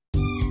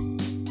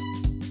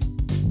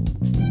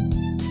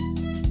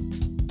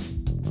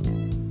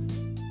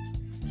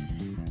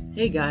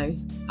 Hey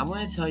guys, I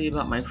want to tell you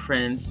about my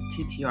friends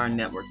TTR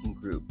networking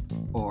group,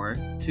 or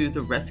To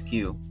the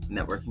Rescue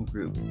networking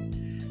group.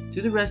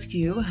 To the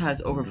Rescue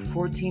has over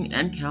 14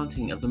 and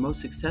counting of the most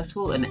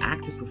successful and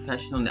active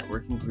professional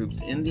networking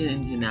groups in the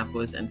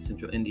Indianapolis and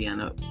Central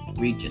Indiana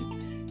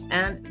region.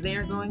 And they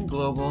are going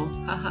global.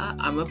 Haha,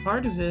 I'm a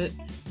part of it.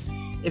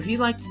 If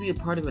you'd like to be a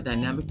part of a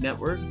dynamic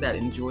network that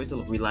enjoys a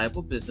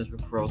reliable business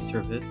referral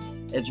service,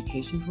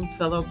 education from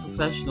fellow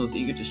professionals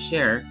eager to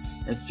share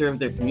and serve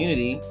their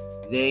community,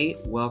 they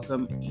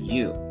welcome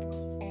you.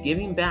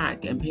 Giving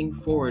back and paying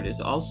forward is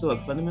also a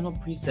fundamental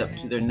precept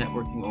to their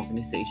networking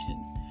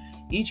organization.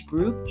 Each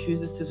group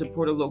chooses to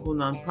support a local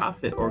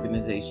nonprofit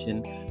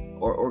organization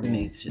or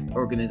organizations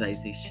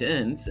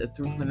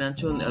through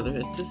financial and other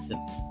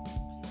assistance.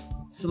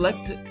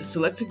 Select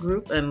a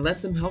group and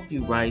let them help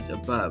you rise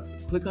above.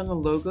 Click on the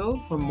logo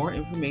for more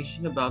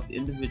information about the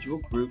individual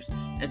groups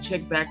and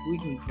check back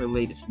weekly for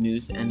latest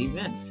news and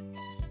events.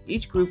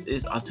 Each group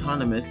is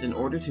autonomous in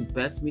order to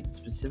best meet the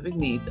specific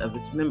needs of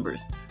its members.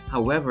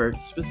 However,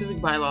 specific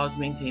bylaws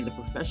maintain the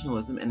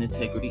professionalism and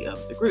integrity of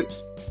the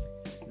groups.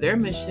 Their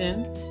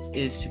mission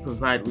is to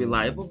provide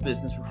reliable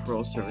business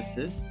referral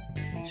services,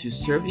 to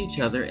serve each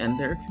other and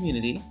their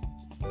community,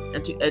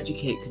 and to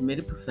educate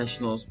committed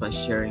professionals by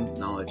sharing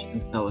knowledge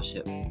and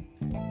fellowship.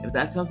 If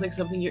that sounds like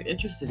something you're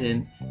interested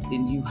in,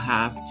 then you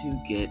have to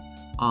get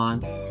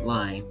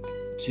online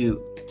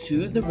to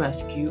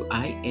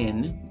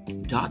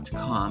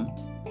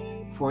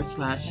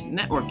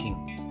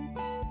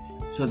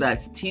totherescuein.com/networking. So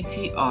that's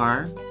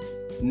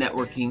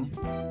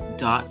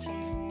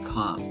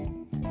ttrnetworking.com.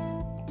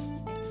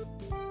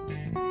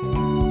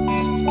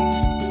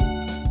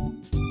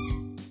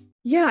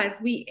 Yeah,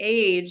 as we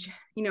age,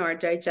 our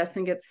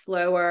digestion gets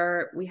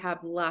slower, we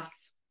have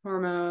less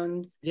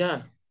hormones.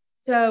 Yeah.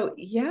 So,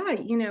 yeah,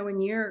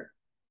 when you're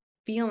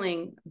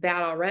feeling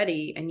bad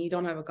already and you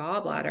don't have a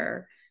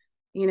gallbladder,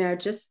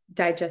 just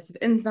digestive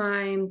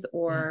enzymes Yeah.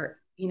 or,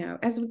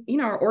 as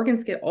our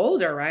organs get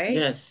older, right?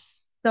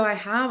 Yes. So I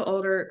have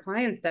older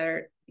clients that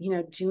are,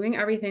 doing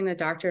everything the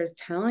doctor is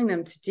telling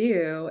them to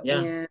do,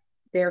 Yeah. and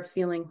they're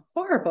feeling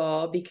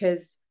horrible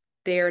because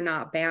they're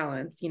not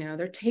balanced.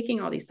 They're taking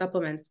all these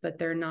supplements, but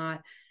they're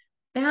not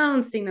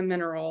balancing the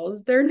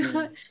minerals. They're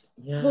not Yes.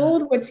 Yeah.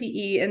 told what to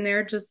eat. And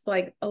they're just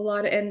like a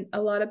lot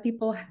of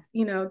people,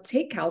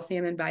 take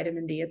calcium and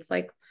vitamin D. It's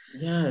like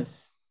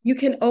Yes. you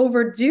can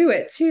overdo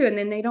it too. And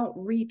then they don't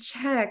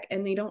recheck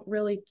and they don't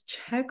really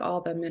check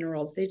all the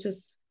minerals.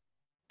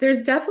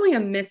 There's definitely a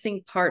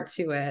missing part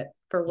to it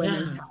for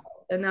women's Yeah.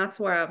 health. And that's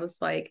where I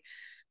was like,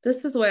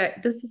 this is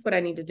what I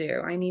need to do.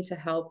 I need to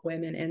help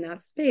women in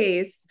that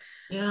space.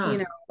 You Yeah.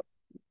 know,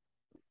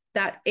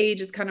 that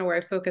age is kind of where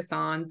I focus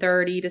on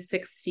 30 to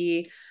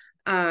 60.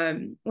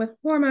 with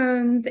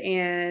hormones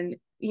and,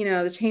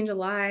 the change of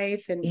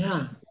life and Yeah.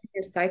 just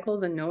your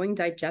cycles and knowing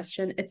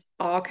digestion, it's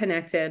all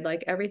connected.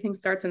 Like everything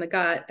starts in the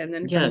gut. And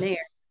then from there, Yes.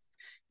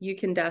 you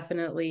can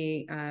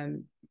definitely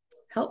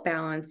help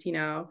balance,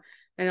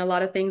 and a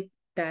lot of things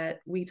that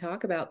we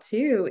talk about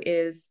too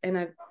is, and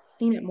I've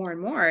seen it more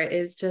and more,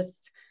 is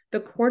just the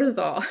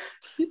cortisol.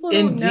 People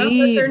don't know that they're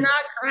Indeed.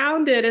 not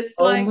grounded. It's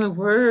Oh my like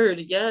word.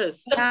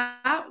 Yes.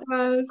 that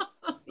was,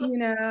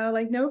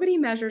 like nobody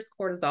measures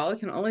cortisol. It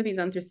can only be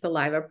done through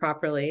saliva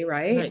properly,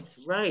 right? Right.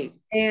 Right.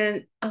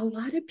 And a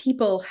lot of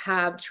people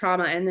have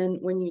trauma. And then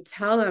when you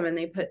tell them and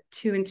they put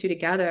two and two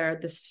together,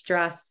 the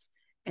stress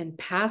and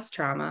past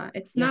trauma,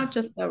 it's Yeah. not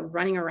just the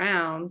running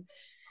around.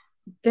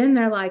 Then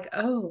they're like,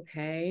 oh,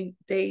 okay.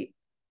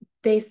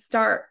 They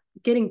start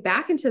getting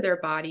back into their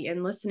body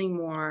and listening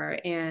more.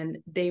 And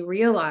they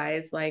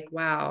realize, like,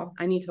 wow,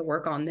 I need to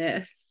work on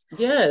this.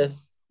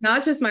 Yes.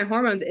 Not just my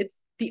hormones, it's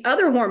the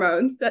other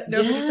hormones that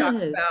nobody talks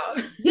Yes. about.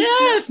 It's not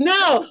Yes.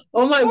 No.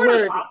 Oh my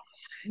word. cortisol.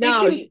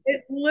 Now. It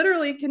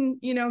literally can,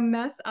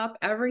 mess up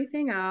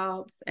everything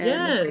else and the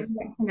Yes.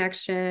 brain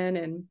connection.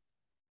 And,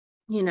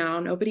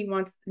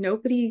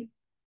 nobody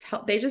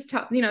they just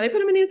tell, they put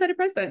them in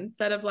antidepressant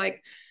instead of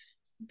like,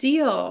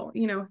 deal,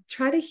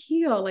 try to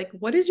heal. Like,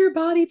 what is your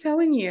body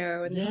telling you?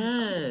 And they're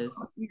like,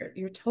 oh, Yes.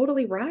 you're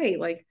totally right.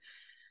 Like,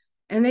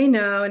 and they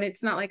know, and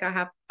it's not like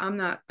I'm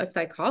not a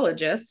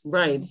psychologist.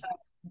 Right.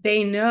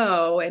 They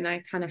know, and I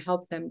kind of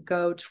help them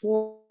go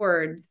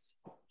towards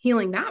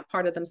healing that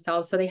part of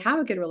themselves so they have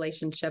a good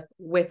relationship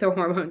with their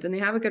hormones and they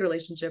have a good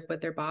relationship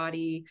with their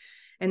body.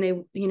 And they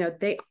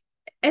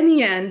in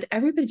the end,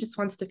 everybody just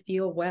wants to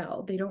feel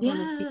well. They don't want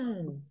to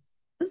feel Yes.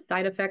 the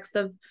side effects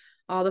of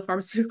all the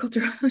pharmaceutical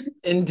drugs.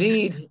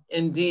 Indeed.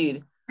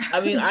 Indeed.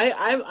 I mean,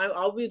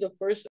 I'll be the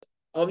first.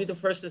 I'll be the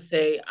first to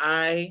say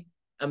I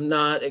am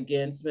not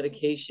against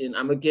medication.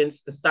 I'm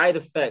against the side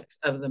effects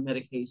of the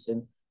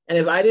medication. And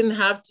if I didn't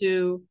have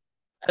to,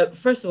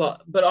 first of all,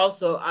 but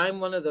also I'm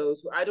one of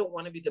those who I don't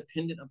want to be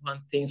dependent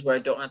upon things where I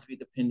don't have to be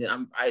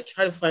dependent. I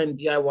try to find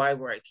DIY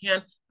where I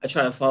can. I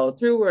try to follow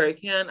through where I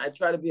can. I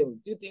try to be able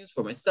to do things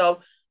for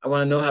myself. I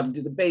want to know how to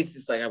do the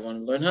basics. Like I want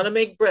to learn how to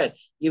make bread,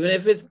 even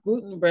if it's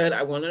gluten bread.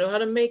 I want to know how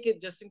to make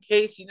it just in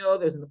case,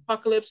 there's an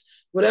apocalypse,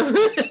 whatever,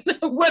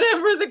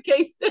 whatever the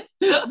case is.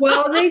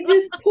 Well, they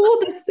just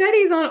pulled the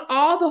studies on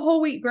all the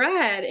whole wheat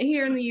bread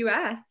here in the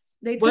US.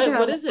 They took it out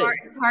What of is it?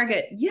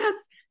 Target. Yes,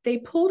 they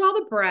pulled all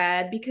the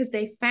bread because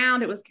they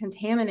found it was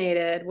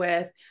contaminated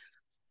with,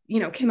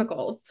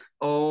 chemicals,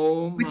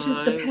 Oh which is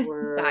the my pesticides.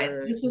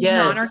 word. This is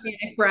Yes.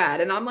 non-organic bread.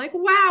 And I'm like,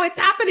 wow, it's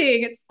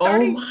happening.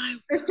 Oh my.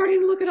 They're starting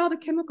to look at all the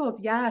chemicals.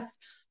 Yes,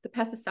 the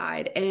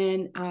pesticide.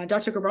 And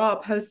Dr.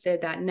 Gabral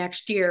posted that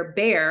next year,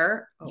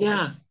 Bayer, I Yeah.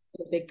 just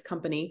a big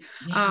company,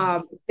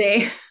 Yeah.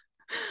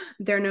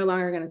 they're no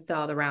longer going to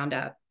sell the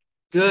Roundup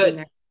starting Good.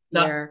 next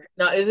Now, year.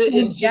 now, is it So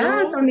in yes, I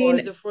general, or is mean,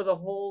 it for the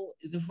whole?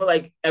 Is it for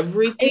like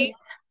everything, it's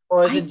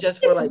or is I it think just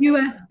for it's like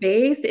US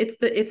based.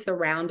 It's the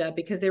Roundup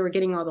because they were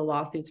getting all the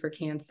lawsuits for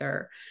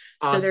cancer.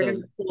 So they're going to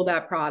awesome? pull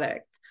that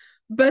product.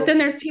 But then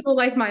Okay. there's people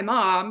like my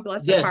mom,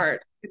 bless her Yes.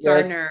 heart, the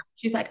Yes. gardener.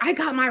 She's like, I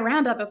got my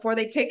Roundup before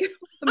they take it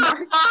off the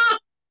market.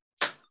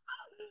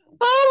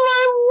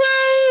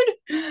 Oh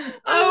my word!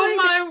 I'm Oh like,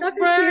 this stuff my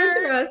is word!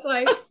 cancerous.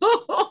 Like,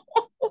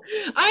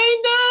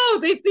 I know.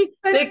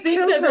 but They it think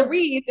kills that for the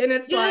weeds. And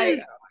it's like,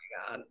 yes. oh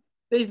my God.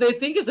 They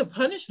think it's a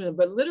punishment,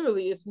 but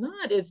literally it's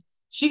not. It's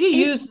she could It's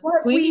use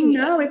what we cleaning.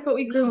 know. It's what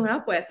we Yeah. grew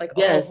up with. Like,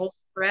 oh, whole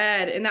Yes.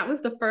 bread. And that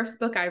was the first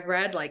book I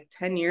read like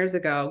 10 years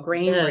ago,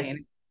 Grain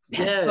Brain.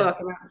 Yes. Best book.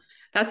 Yes. And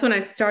that's when I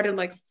started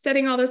like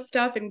studying all this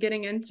stuff and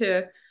getting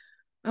into,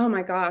 oh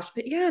my gosh.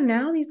 But yeah,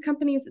 now these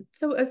companies,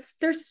 so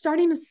they're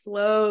starting to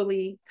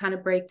slowly kind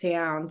of break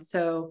down.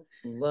 So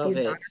Love these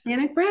it.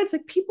 non-organic breads,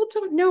 like people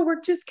don't know,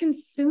 we're just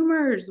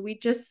consumers. We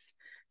just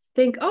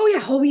think, oh yeah,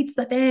 whole wheat's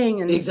the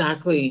thing. And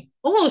Exactly.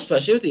 Oh,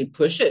 especially if they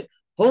push it.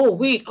 Whole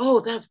wheat. Oh,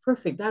 that's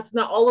perfect. That's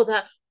not all of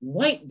that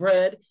white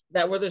bread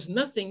that where there's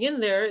nothing in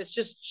there. It's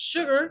just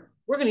sugar.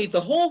 We're gonna eat the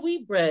whole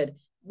wheat bread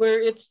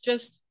where it's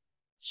just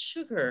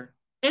sugar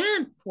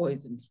and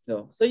poison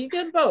still. So you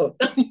get both.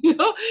 I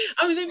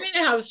mean, they may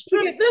not have we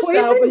stripped get this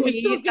out, but poison you're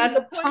still wheat getting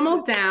that's the poison.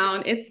 pummeled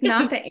down. It's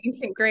not Yes. the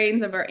ancient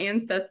grains of our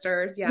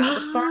ancestors.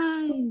 Yeah,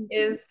 Right.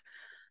 is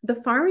the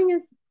farming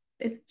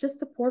is just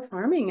the poor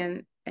farming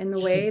and the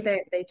way Yes. that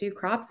they do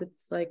crops.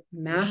 It's like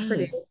mass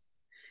produced. Yes.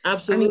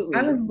 I mean, I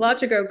Absolutely. would love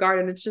to go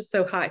garden. It's just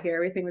so hot here.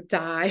 Everything would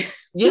die.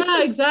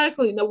 Yeah,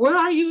 exactly. Now, where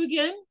are you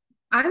again?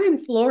 I'm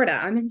in Florida.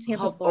 I'm in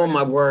Tampa, Oh Florida.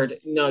 my word.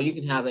 No, you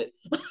can have it.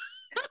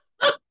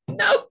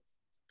 No,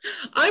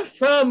 I'm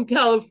from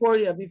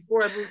California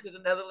before I moved to the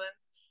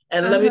Netherlands.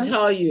 And let me Uh-huh.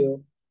 tell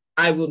you,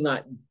 I will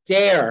not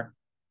dare,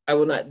 I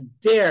will not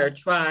dare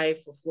try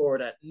for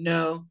Florida.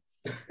 No,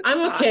 It's I'm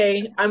hot.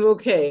 okay. I'm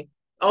okay.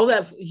 All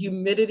that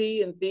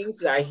humidity and things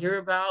that I hear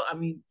about. I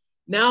mean,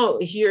 now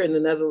here in the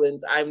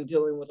Netherlands, I'm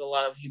dealing with a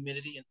lot of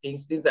humidity and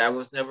things that I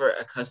was never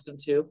accustomed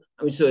to.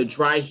 I mean, so a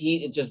dry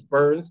heat, it just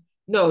burns.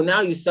 No,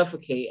 now you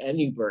suffocate and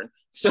you burn.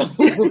 So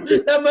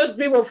that must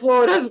be what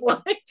Florida's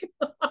like.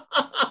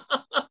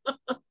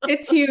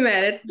 It's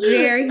humid. It's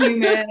very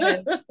humid.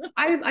 And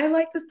I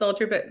like the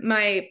sultry, but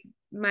my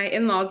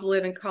in-laws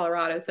live in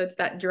Colorado, so it's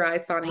that dry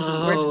sauna heat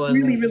where it's Oh, I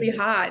really, love really it.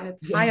 hot and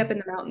it's high up Yes. in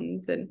the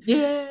mountains and a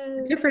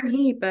Yes. different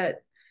heat,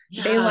 but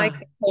they like Yeah.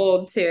 the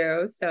cold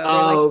too. So they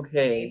like the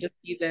change Okay. of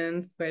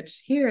seasons,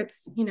 which here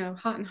it's,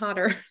 hot and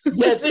hotter.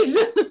 Yes,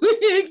 exactly.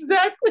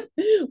 Exactly.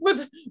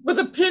 With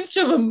a pinch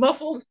of a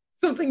muffled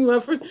something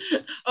muffled.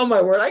 Oh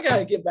my word, I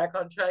gotta get back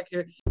on track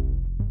here.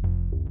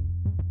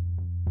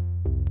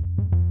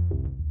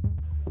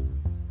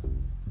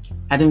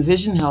 At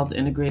Envision Health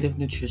Integrative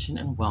Nutrition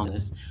and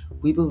Wellness,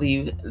 we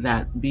believe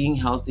that being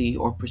healthy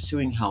or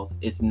pursuing health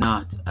is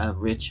not a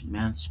rich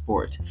man's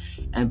sport.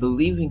 And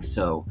believing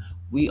so,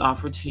 we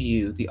offer to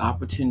you the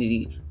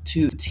opportunity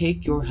to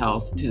take your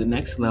health to the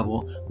next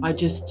level by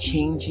just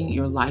changing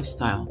your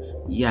lifestyle.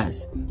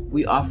 Yes,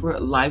 we offer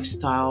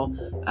lifestyle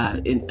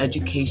in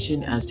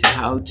education as to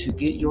how to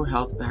get your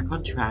health back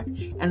on track.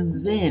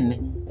 And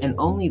then, and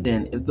only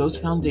then, if those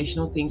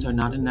foundational things are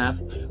not enough,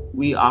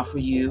 we offer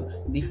you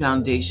the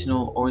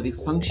foundational or the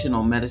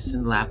functional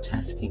medicine lab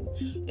testing,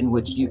 in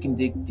which you can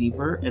dig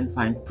deeper and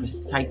find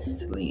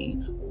precisely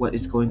what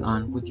is going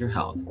on with your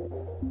health.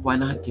 Why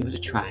not give it a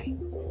try?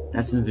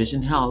 That's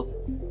Envision Health,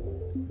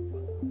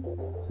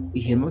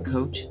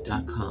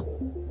 thehinmacoach.com.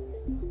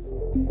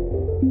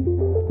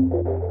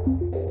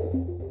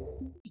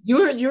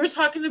 You were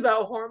talking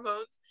about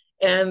hormones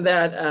and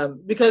that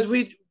because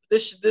we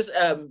this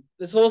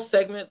whole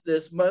segment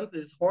this month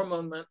is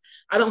hormone month.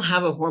 I don't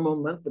have a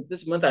hormone month, but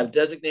this month I've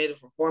designated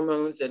for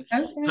hormones and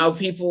Okay. how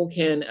people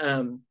can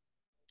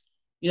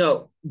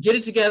get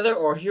it together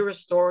or hear a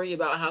story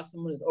about how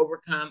someone is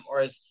overcome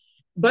or is.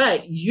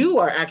 But you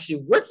are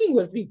actually working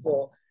with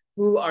people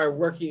who are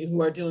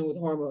dealing with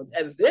hormones,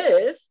 and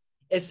this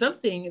is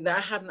something that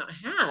I have not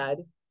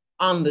had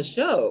on the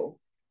show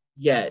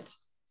yet.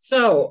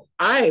 So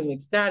I am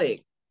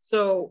ecstatic.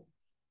 So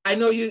I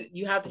know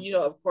you have to,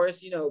 of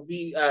course,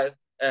 be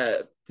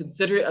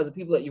considerate of the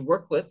people that you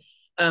work with.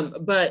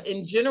 But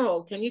in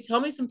general, can you tell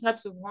me some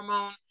types of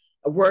hormone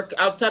work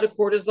outside of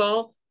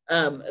cortisol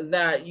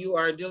that you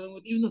are dealing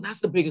with? Even though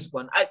that's the biggest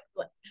one,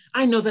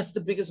 I know that's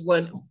the biggest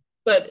one,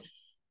 but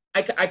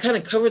I kind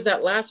of covered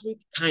that last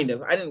week. Kind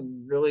of. I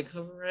didn't really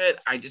cover it.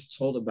 I just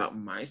told about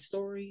my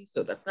story,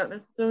 so that's not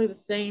necessarily the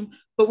same.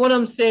 But what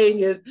I'm saying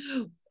is,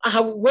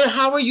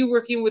 how are you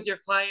working with your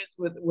clients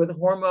with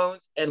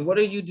hormones, and what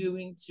are you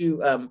doing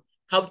to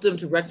help them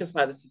to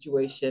rectify the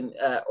situation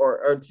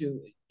or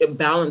to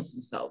balance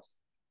themselves?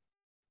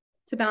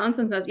 To balance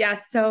themselves. Yeah.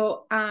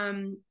 So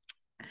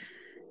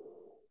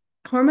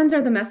hormones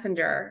are the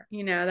messenger.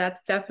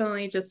 That's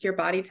definitely just your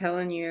body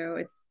telling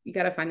you you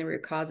got to find the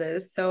root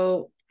causes.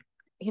 So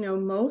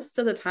most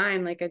of the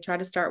time, like I try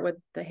to start with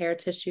the hair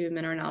tissue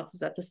mineral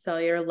analysis at the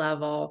cellular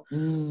level,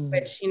 Mm.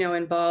 which,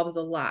 involves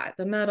a lot,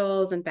 the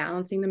metals and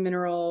balancing the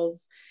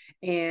minerals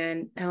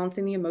and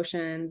balancing the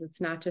emotions. It's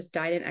not just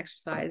diet and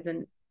exercise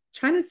and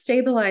trying to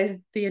stabilize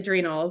the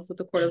adrenals with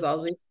the cortisol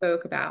Yes. we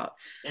spoke about.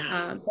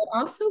 Yeah. But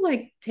also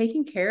like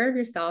taking care of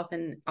yourself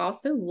and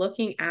also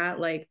looking at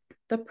like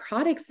the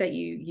products that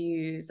you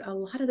use. A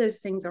lot of those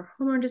things are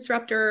hormone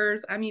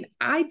disruptors. I mean,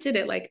 I did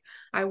it like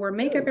I wore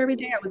makeup Yes. every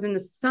day. I was in the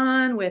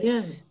sun with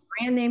Yes.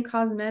 brand name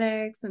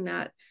cosmetics, and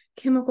that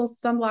chemical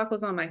sunblock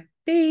was on my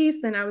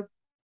face. And I was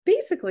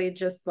basically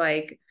just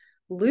like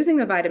losing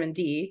the vitamin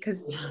D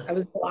because I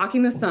was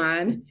blocking the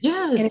sun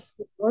and it's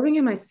Yes. absorbing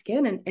in my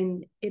skin,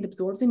 and it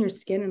absorbs in your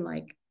skin in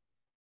like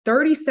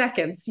 30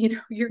 seconds.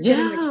 You're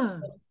getting like Yeah.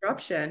 a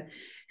disruption.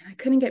 And I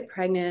couldn't get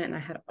pregnant and I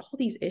had all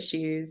these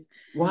issues.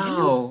 And then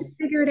I Wow.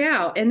 figured it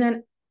out. And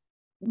then,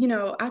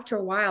 after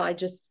a while, I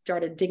just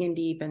started digging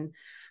deep and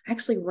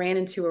actually ran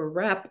into a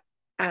rep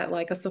at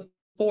like a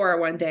Sephora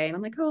one day. And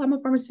I'm like, oh, I'm a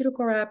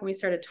pharmaceutical rep. And we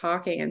started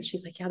talking. And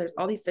she's like, yeah, there's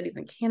all these studies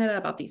in Canada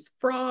about these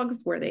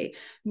frogs where they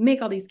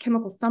make all these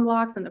chemical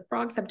sunblocks and the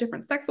frogs have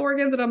different sex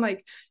organs. And I'm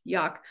like,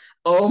 yuck.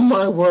 Oh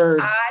my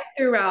word. I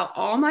threw out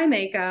all my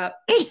makeup.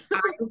 I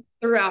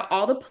threw out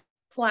all the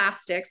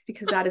plastics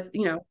because that is,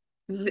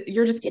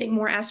 you're just getting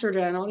more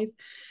estrogen and all these,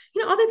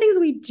 all the things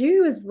we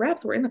do as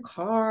reps. We're in the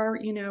car,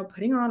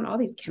 putting on all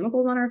these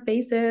chemicals on our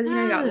faces.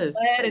 You got Yes.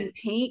 lead and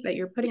paint that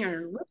you're putting on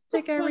your Oh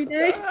lipstick my every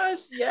day. gosh.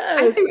 I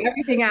Yes. threw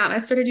everything out. I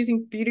started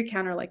using Beauty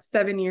Counter like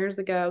 7 years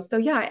ago. So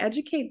yeah, I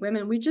educate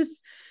women.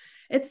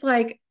 It's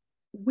like,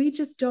 we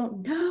just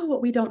don't know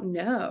what we don't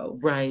know.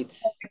 Right.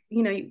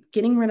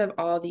 Getting rid of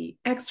all the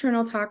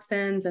external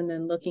toxins and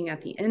then looking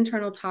at the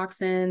internal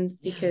toxins,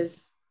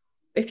 because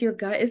Yes. if your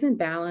gut isn't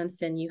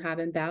balanced and you have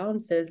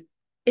imbalances,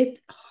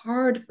 it's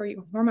hard for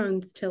your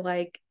hormones to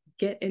like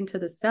get into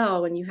the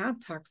cell when you have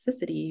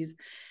toxicities.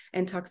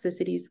 And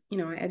toxicities,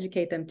 I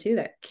educate them too,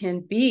 that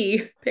can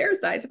be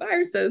parasites,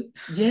 viruses.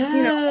 You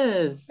know,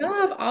 Yes. they'll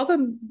have all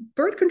the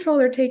birth control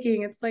they're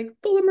taking. It's like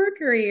full of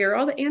mercury, or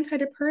all the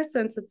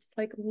antidepressants. It's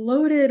like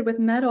loaded with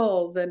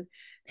metals, and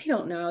they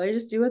don't know. They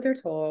just do what they're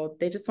told.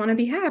 They just want to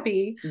be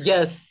happy.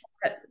 Yes.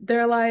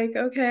 They're like,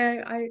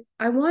 okay,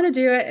 I want to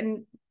do it.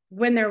 And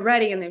when they're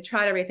ready and they've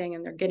tried everything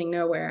and they're getting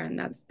nowhere, and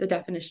that's the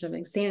definition of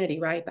insanity,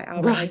 right? By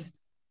Albert Right.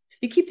 Einstein.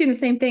 you keep doing the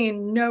same thing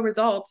and no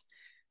results,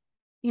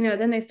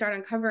 then they start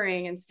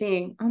uncovering and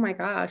seeing, oh my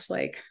gosh,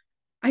 like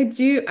I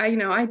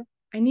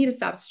need to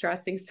stop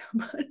stressing so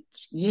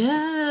much.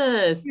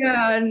 Yes.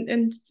 Yeah,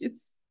 and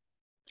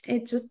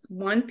it's just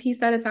one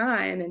piece at a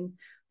time and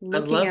I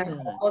looking love at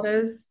that. all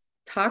those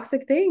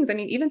toxic things. I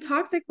mean, even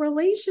toxic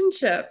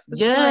relationships.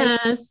 It's like,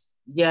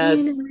 Yes. Yes.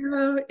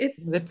 The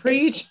it's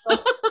preach. the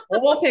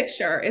whole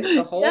picture. It's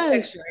the whole Yes.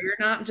 picture. You're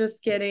not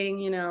just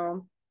getting,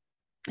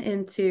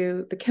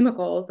 into the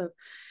chemicals of,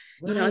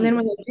 and then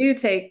Right. when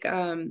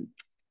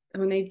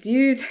they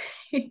do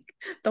take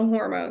the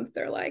hormones,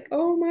 they're like,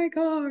 oh my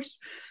gosh,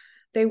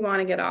 they want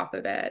to get off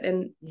of it.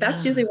 And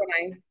that's usually Yeah.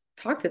 when I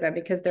talk to them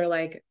because they're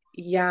like,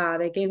 yeah,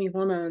 they gave me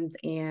hormones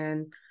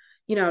and,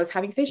 I was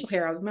having facial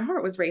hair. My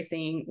heart was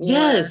racing. Or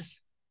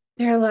Yes.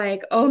 they're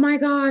like, oh my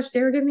gosh,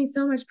 they were giving me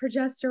so much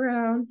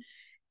progesterone.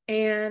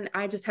 And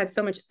I just had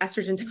so much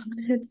estrogen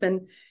dominance.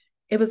 And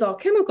it was all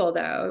chemical,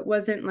 though. It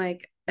wasn't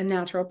like a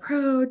natural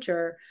approach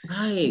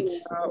Right.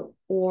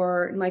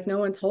 or like no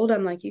one told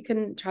them, like, you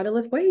can try to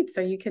lift weights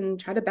or you can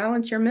try to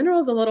balance your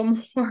minerals a little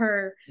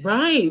more.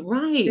 Right.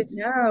 Right. Didn't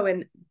know.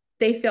 And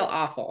they feel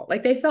awful.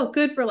 Like they felt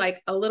good for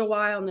like a little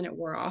while and then it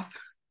wore off.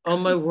 Oh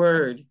my It's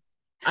word.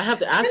 I have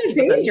to ask kind you of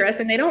because dangerous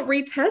and they don't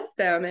retest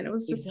them. And it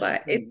was just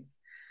like, exactly.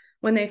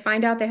 when they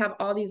find out they have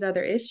all these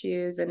other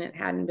issues and it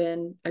hadn't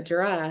been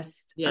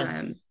addressed,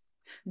 Yes.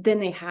 then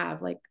they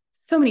have like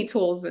so many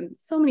tools and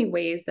so many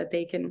ways that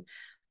they can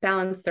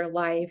balance their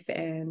life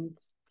and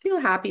feel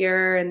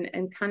happier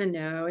and kind of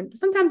know. And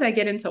sometimes I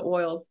get into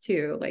oils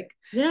too, like,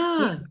 you Yeah.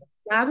 know,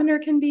 lavender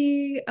can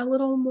be a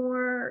little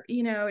more,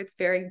 it's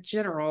very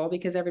general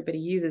because everybody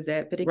uses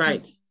it, but it can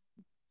Right.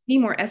 be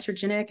more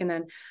estrogenic. And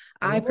then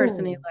I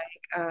personally Oh,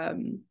 like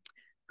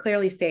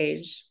clearly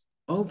sage.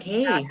 That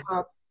okay.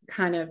 helps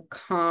kind of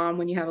calm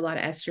when you have a lot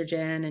of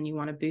estrogen and you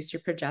want to boost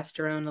your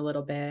progesterone a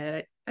little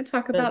bit. I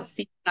talk But about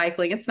seed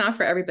cycling. It's not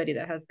for everybody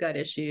that has gut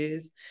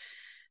issues.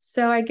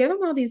 So I give them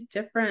all these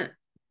different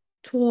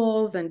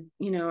tools and,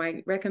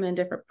 I recommend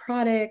different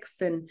products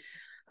and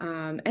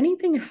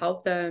anything to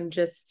help them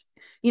just,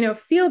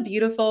 feel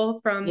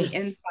beautiful from the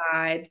yes.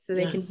 inside so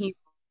they can heal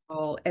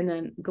Yes. and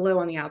then glow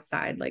on the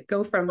outside. Like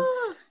go from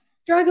Ah,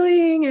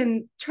 struggling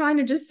and trying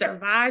to just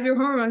survive your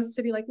hormones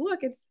to be like,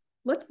 look,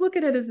 let's look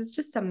at it as it's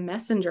just a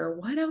messenger.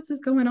 What else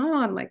is going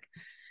on? Like,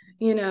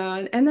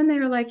 and then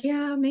they're like,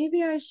 yeah,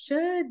 maybe I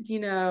should,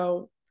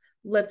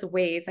 lift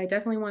weights. I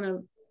definitely want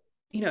to,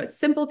 it's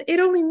simple. It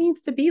only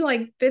needs to be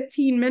like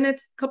 15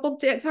 minutes, a couple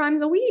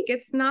times a week.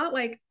 It's not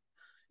like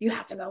you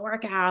have to go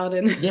work out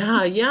and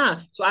yeah,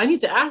 yeah. So I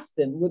need to ask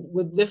then,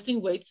 would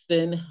lifting weights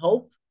then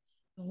help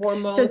so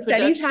hormone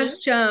studies have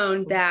production?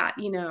 shown that,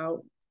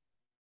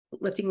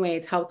 lifting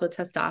weights helps with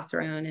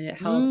testosterone and it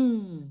helps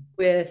Mm.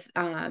 with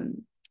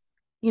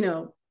you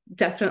know,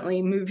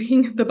 definitely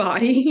moving the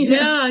body,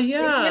 Yeah,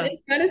 yeah.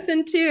 it's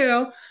medicine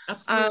too.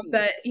 Absolutely.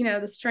 But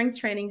the strength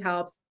training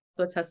helps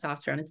with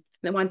testosterone. It's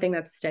the one thing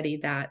that's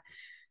studied that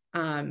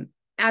um,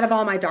 out of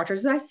all my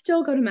doctors, I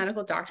still go to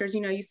medical doctors,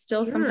 you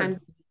still sometimes Sure.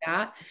 do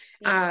that.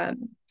 Yeah.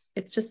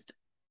 It's just,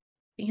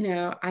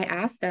 I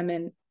ask them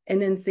and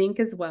then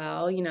zinc as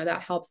well,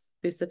 that helps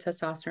boost the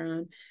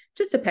testosterone,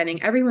 just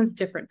depending. Everyone's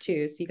different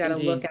too. So you got to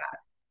look Indeed. at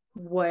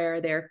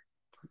where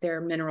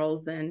their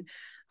minerals and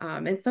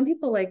some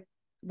people like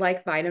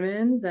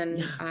vitamins and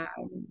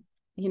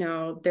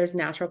Yeah. there's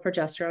natural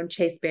progesterone,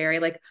 chasteberry.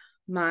 Like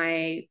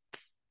my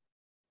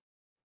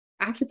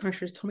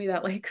acupuncturist told me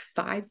that like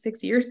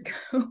 5-6 years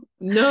ago.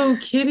 No Yeah,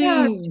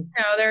 kidding.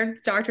 they're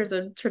doctors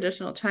of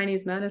traditional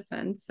Chinese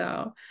medicine.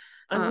 So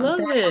I that love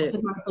helps it.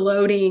 with my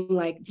bloating,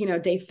 like,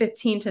 day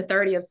 15 to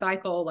 30 of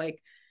cycle,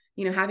 like,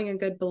 having a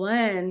good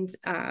blend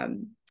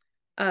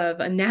of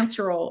a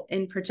natural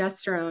in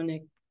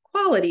progesterone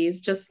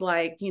qualities, just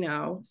like,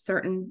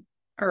 certain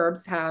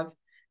herbs have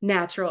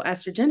natural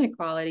estrogenic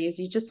qualities.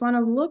 You just want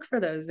to look for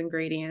those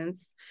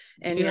ingredients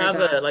Do in you your have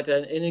diet. a like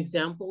an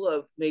example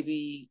of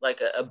maybe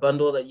like a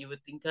bundle that you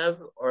would think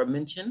of or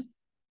mention?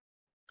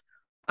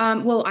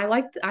 Well, I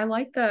like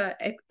the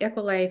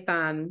Equilife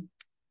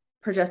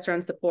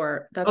progesterone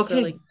support. That's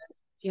really Okay. good.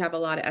 If you have a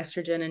lot of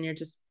estrogen and you're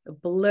just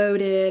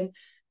bloated,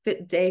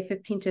 day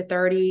 15 to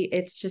 30,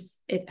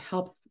 it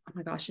helps. Oh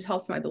my gosh, it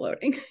helps my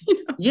bloating.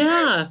 Yeah.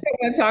 I don't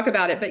want to talk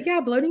about it, but yeah,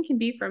 bloating can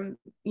be from,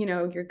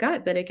 your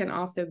gut, but it can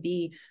also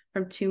be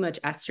from too much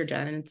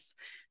estrogen. And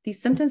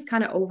these symptoms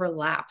kind of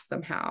overlap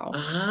somehow.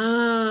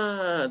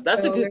 Ah,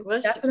 that's a So good there's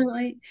question.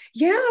 definitely,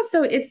 yeah.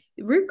 So it's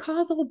root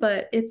causal,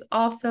 but it's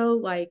also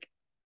like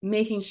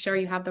making sure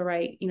you have the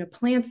right,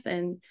 plants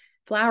and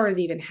flowers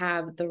even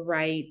have the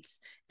right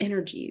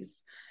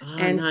energies. Ah,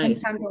 And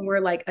nice. sometimes when we're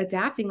like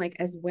adapting, like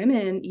as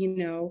women,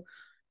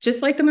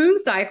 just like the moon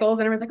cycles,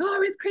 and everyone's like,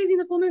 oh, it's crazy in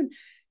the full moon.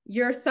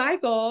 Your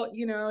cycle,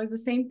 is the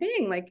same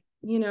thing. Like,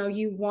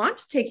 you want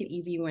to take it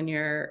easy when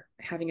you're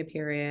having a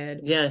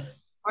period,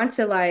 Yes. want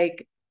to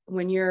like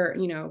when you're,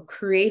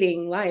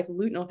 creating life,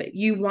 luteal phase,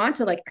 you want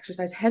to like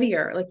exercise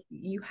heavier. Like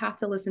you have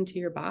to listen to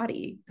your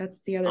body. That's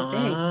the other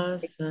thing. Like,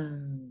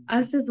 Awesome.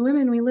 us as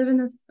women, we live in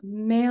this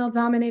male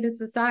dominated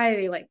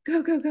society, like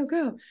go, go, go,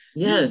 go. No,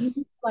 you need Yes.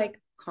 to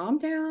like calm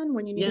down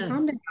when you need to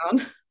calm Yes.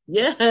 down.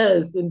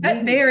 Yes, Set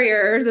indeed.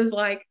 barriers is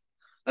like,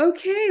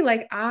 okay,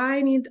 like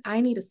I need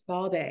a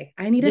spa day.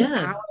 I need an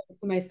hour Yes.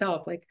 to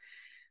myself. Like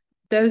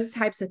those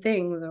types of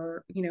things,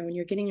 or when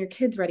you're getting your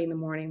kids ready in the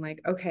morning, like,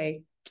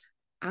 okay,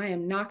 I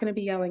am not going to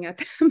be yelling at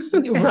them.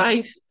 Okay.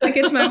 Right. Like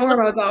it's my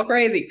hormones all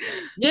crazy. So,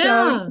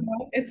 Yeah.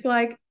 it's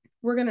like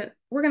we're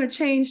gonna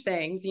change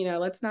things,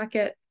 let's not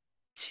get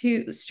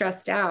too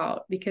stressed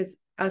out, because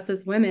us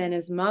as women,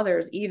 as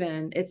mothers,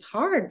 even, it's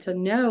hard to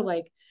know,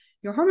 like,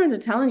 your hormones are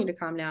telling you to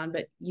calm down,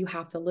 but you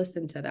have to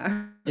listen to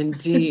them.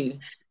 Indeed.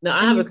 Now I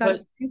And have a you've got to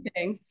question. do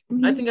things. I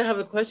Mhm. think I have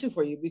a question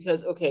for you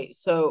because okay,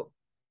 so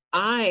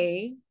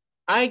I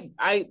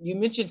you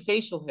mentioned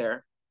facial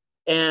hair,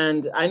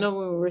 and I know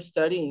when we were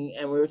studying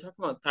and we were talking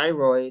about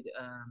thyroid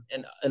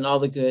and all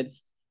the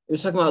goods, we were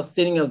talking about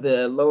thinning of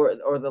the lower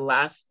or the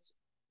last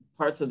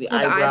parts of the Or the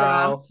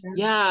eyebrow. eyebrow,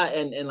 yeah,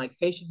 and like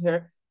facial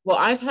hair. Well,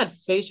 I've had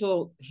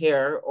facial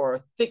hair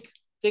or thick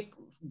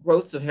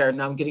growths of hair.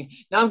 Now I'm getting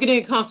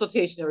a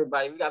consultation.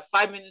 Everybody, we got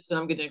 5 minutes and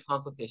I'm getting a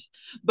consultation.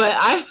 But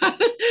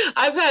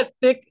I've had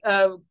thick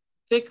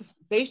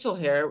facial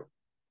hair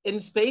in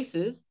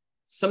spaces,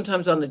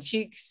 sometimes on the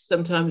cheeks,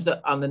 sometimes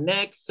on the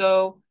neck.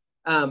 So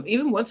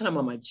even one time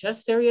on my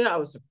chest area, I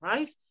was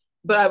surprised.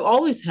 But I've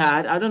always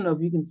had, I don't know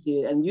if you can see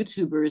it, and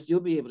YouTubers,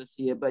 you'll be able to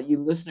see it, but you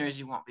listeners,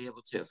 you won't be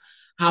able to.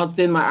 How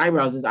thin my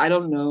eyebrows is. I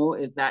don't know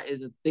if that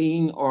is a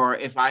thing or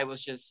if I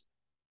was just,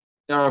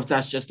 or if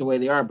that's just the way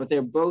they are, but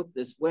they're both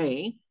this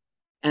way.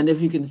 And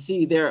if you can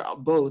see, they're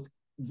both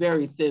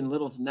very thin,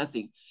 little to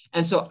nothing.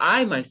 And so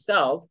I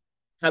myself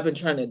have been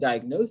trying to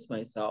diagnose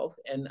myself.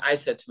 And I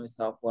said to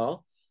myself,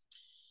 well,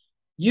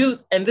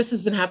 and this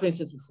has been happening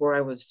since before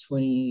I was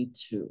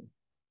 22.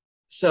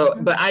 So,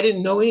 but I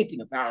didn't know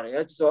anything about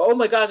it. So, oh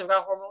my gosh, I've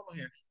got hormonal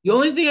hair. The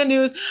only thing I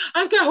knew is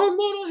I've got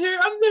hormonal hair.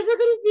 I'm never going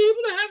to be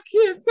able to have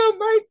kids. Oh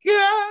my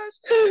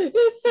gosh,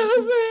 it's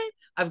over.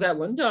 I've got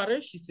one daughter.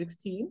 She's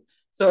 16.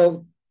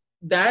 So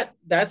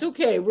that's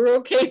okay. We're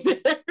okay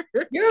there.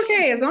 You're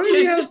okay as long as you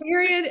Yes. have a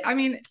period. I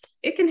mean,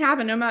 it can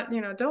happen no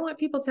matter, don't let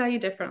people tell you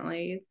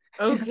differently.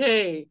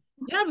 Okay.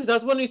 Yeah, because I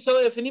was wondering, so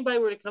if anybody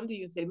were to come to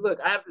you and say, look,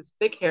 I have this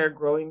thick hair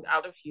growing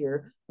out of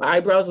here, my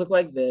eyebrows look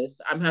like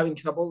this, I'm having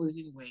trouble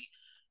losing weight.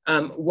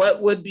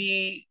 What would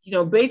be,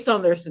 based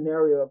on their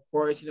scenario, of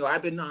course,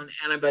 I've been on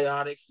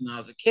antibiotics when I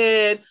was a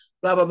kid,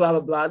 blah, blah, blah,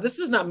 blah, blah. This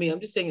is not me. I'm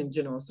just saying in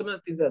general, some of the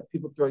things that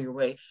people throw your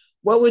way.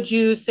 What would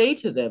you say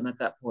to them at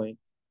that point?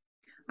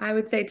 I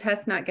would say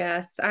test, not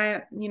guess.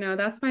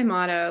 That's my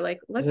motto. Like,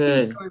 let's see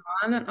what's Good.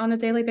 going on a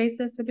daily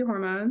basis with your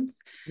hormones.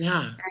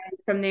 Yeah. And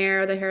from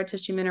there, the hair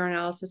tissue mineral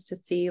analysis to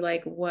see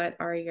like what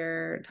are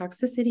your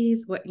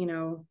toxicities,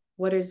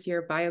 what is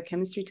your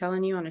biochemistry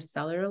telling you on a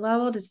cellular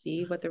level, to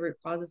see what the root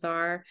causes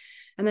are.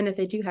 And then if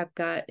they do have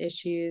gut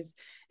issues,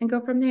 and go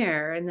from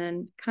there, and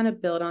then kind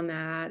of build on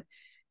that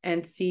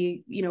and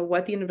see,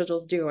 what the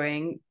individual's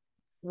doing,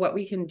 what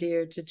we can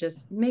do to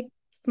just make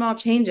small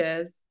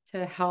changes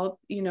to help,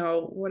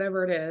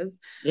 whatever it is.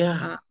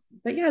 Yeah. Uh,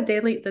 but yeah,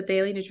 the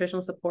daily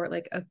nutritional support,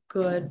 like a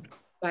good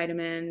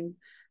vitamin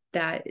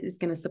that is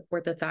going to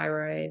support the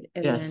thyroid,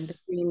 and then the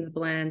Yes. cream, the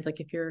blends.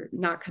 Like if you're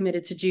not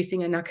committed to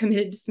juicing and not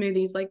committed to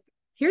smoothies, like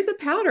here's a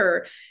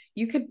powder.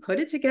 You could put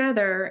it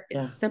together. Yeah.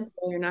 It's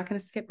simple. You're not going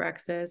to skip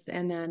breakfast.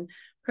 And then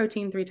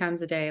protein 3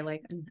 times a day.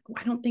 Like,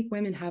 I don't think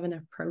women have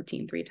enough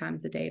protein 3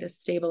 times a day to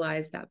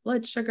stabilize that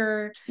blood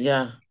sugar.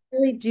 Yeah.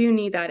 Really do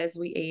need that as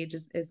we age,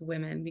 as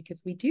women,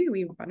 because we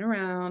run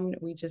around,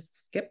 we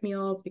just skip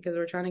meals because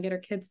we're trying to get our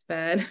kids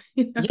fed.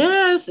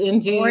 Yes, Worried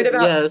indeed.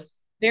 about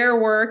Yes. their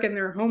work and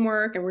their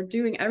homework, and we're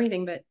doing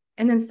everything, but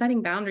and then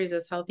setting boundaries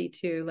is healthy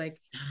too. Like,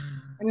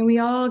 I mean, we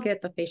all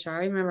get the facial. I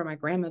remember my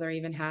grandmother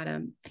even had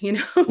them,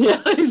 Yeah,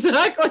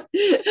 exactly.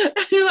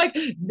 You're like,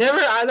 never,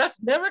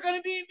 that's never going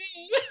to be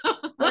me.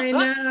 I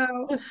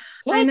know, I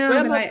Pluck, know,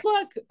 grandma,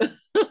 pluck.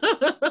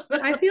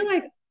 but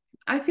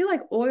I feel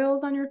like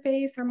oils on your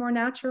face are more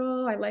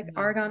natural. I like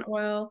argan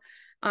oil.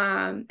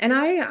 And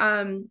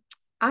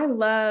I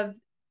love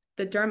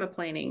the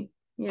dermaplaning,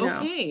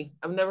 Okay,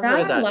 I've never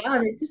heard that of I that.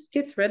 love. It just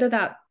gets rid of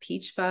that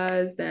peach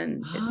fuzz,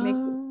 and it makes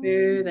it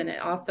smooth, and Oh, it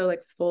also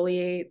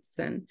exfoliates,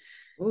 and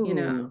you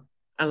know. ooh,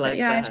 I But like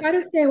yeah, I that. try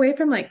to stay away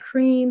from like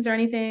creams or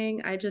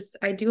anything. I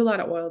do a lot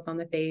of oils on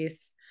the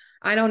face.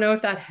 I don't know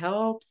if that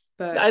helps,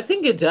 but I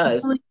think it it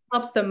does. definitely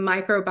helps the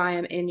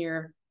microbiome in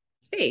your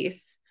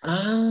face.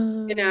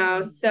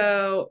 Ah,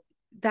 So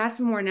that's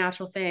a more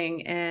natural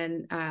thing.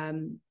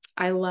 And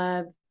I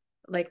love,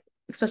 like,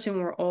 especially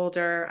when we're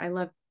older, I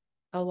love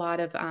a lot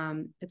of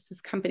it's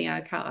this company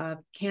out of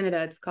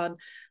Canada. It's called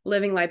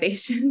Living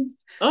Libations.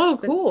 oh,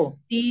 The cool.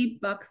 sea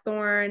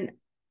buckthorn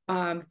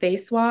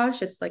face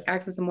wash. It's like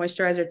acts as a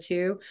moisturizer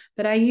too.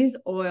 But I use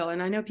oil,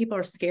 and I know people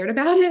are scared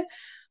about it,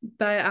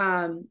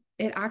 but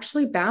it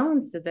actually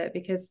balances it,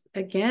 because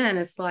again,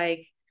 it's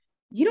like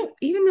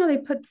even though they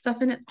put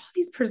stuff in it, all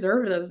these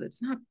preservatives,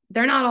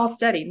 they're not all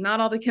studied. Not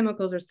all the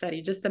chemicals are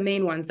studied, just the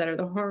main ones that are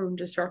the hormone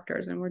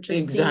disruptors. And we're just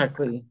seeing,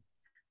 Exactly.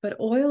 but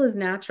oil is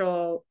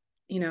natural.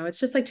 It's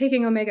just like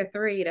taking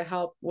omega-3 to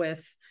help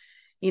with,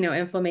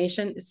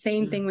 inflammation.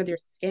 Same thing with your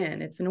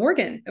skin. It's an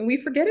organ and we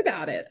forget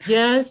about it.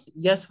 Yes,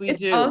 yes, we It's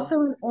do. also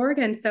an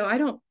organ. So I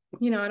don't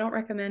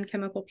recommend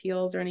chemical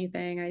peels or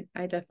anything.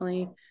 I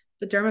definitely,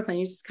 the dermaplane,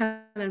 you just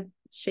kind of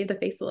shave the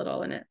face a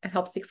little and it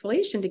helps the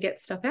exfoliation to get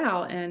stuff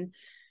out. And,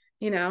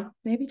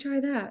 maybe try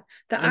that.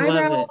 The I love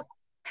eyebrow it.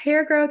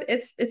 hair growth,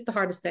 it's the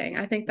hardest thing.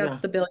 I think that's Yeah.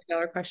 the $1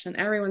 billion question.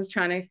 Everyone's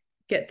trying to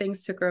get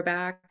things to grow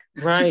back.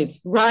 Right,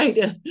 right.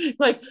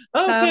 Like,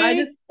 I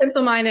okay, just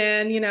pencil mine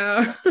in.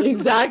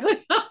 exactly.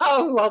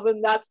 Oh, well,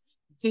 then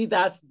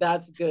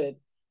that's good.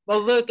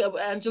 Well, look,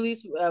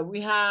 Angelise, we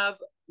have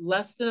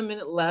less than a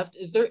minute left.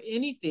 Is there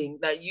anything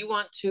that you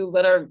want to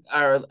let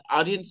our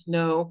audience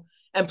know?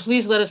 And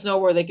please let us know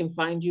where they can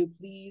find you,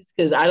 please,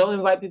 because I don't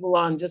invite people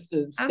on just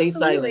to stay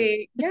silent.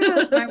 Absolutely.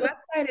 Yes. My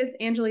website is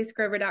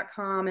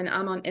angelisegrover.com and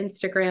I'm on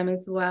Instagram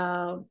as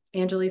well,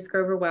 Angelise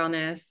Grover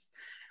Wellness.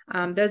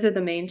 Those are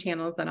the main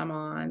channels that I'm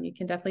on. You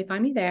can definitely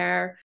find me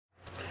there.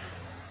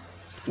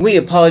 We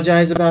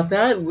apologize about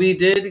that. We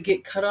did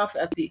get cut off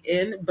at the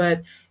end,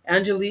 but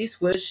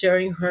Angelise was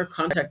sharing her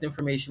contact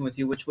information with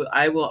you, which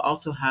I will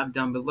also have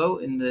down below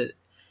in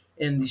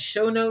the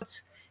show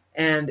notes.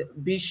 And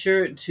be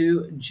sure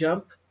to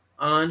jump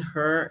on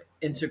her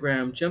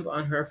Instagram, jump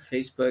on her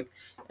Facebook,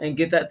 and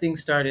get that thing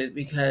started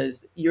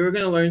because you're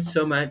going to learn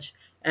so much.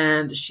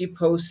 And she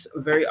posts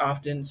very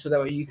often so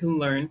that way you can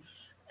learn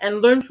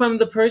and learn from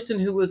the person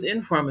who was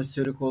in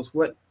pharmaceuticals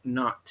what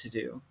not to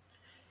do.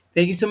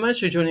 Thank you so much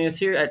for joining us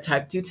here at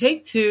Type 2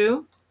 Take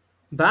 2.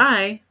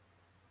 Bye.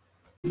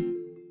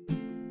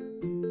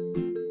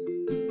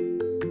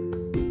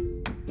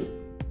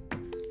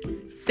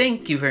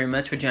 Thank you very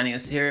much for joining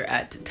us here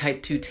at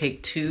Type 2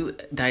 Take 2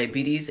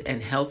 Diabetes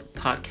and Health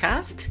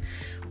Podcast.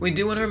 We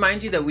do want to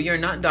remind you that we are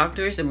not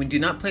doctors and we do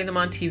not play them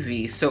on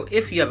TV. So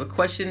if you have a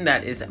question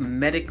that is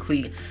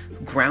medically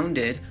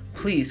grounded,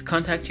 please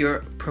contact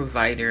your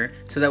provider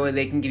so that way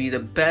they can give you the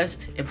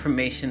best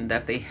information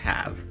that they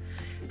have.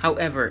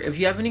 However, if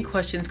you have any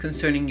questions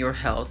concerning your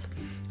health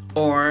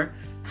or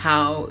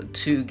how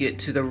to get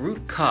to the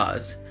root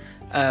cause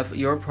of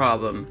your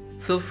problem,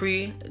 feel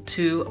free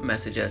to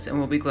message us and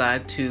we'll be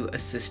glad to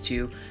assist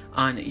you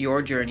on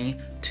your journey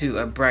to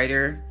a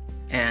brighter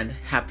and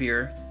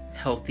happier,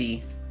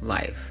 healthy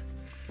life.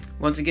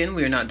 Once again,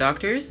 we are not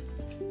doctors.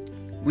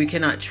 We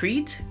cannot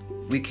treat,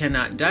 we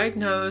cannot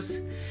diagnose,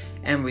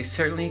 and we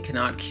certainly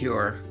cannot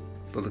cure.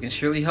 But we can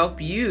surely help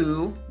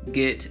you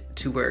get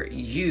to where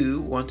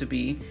you want to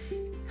be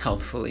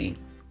healthfully.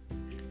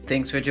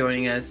 Thanks for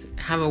joining us.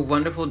 Have a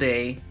wonderful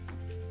day.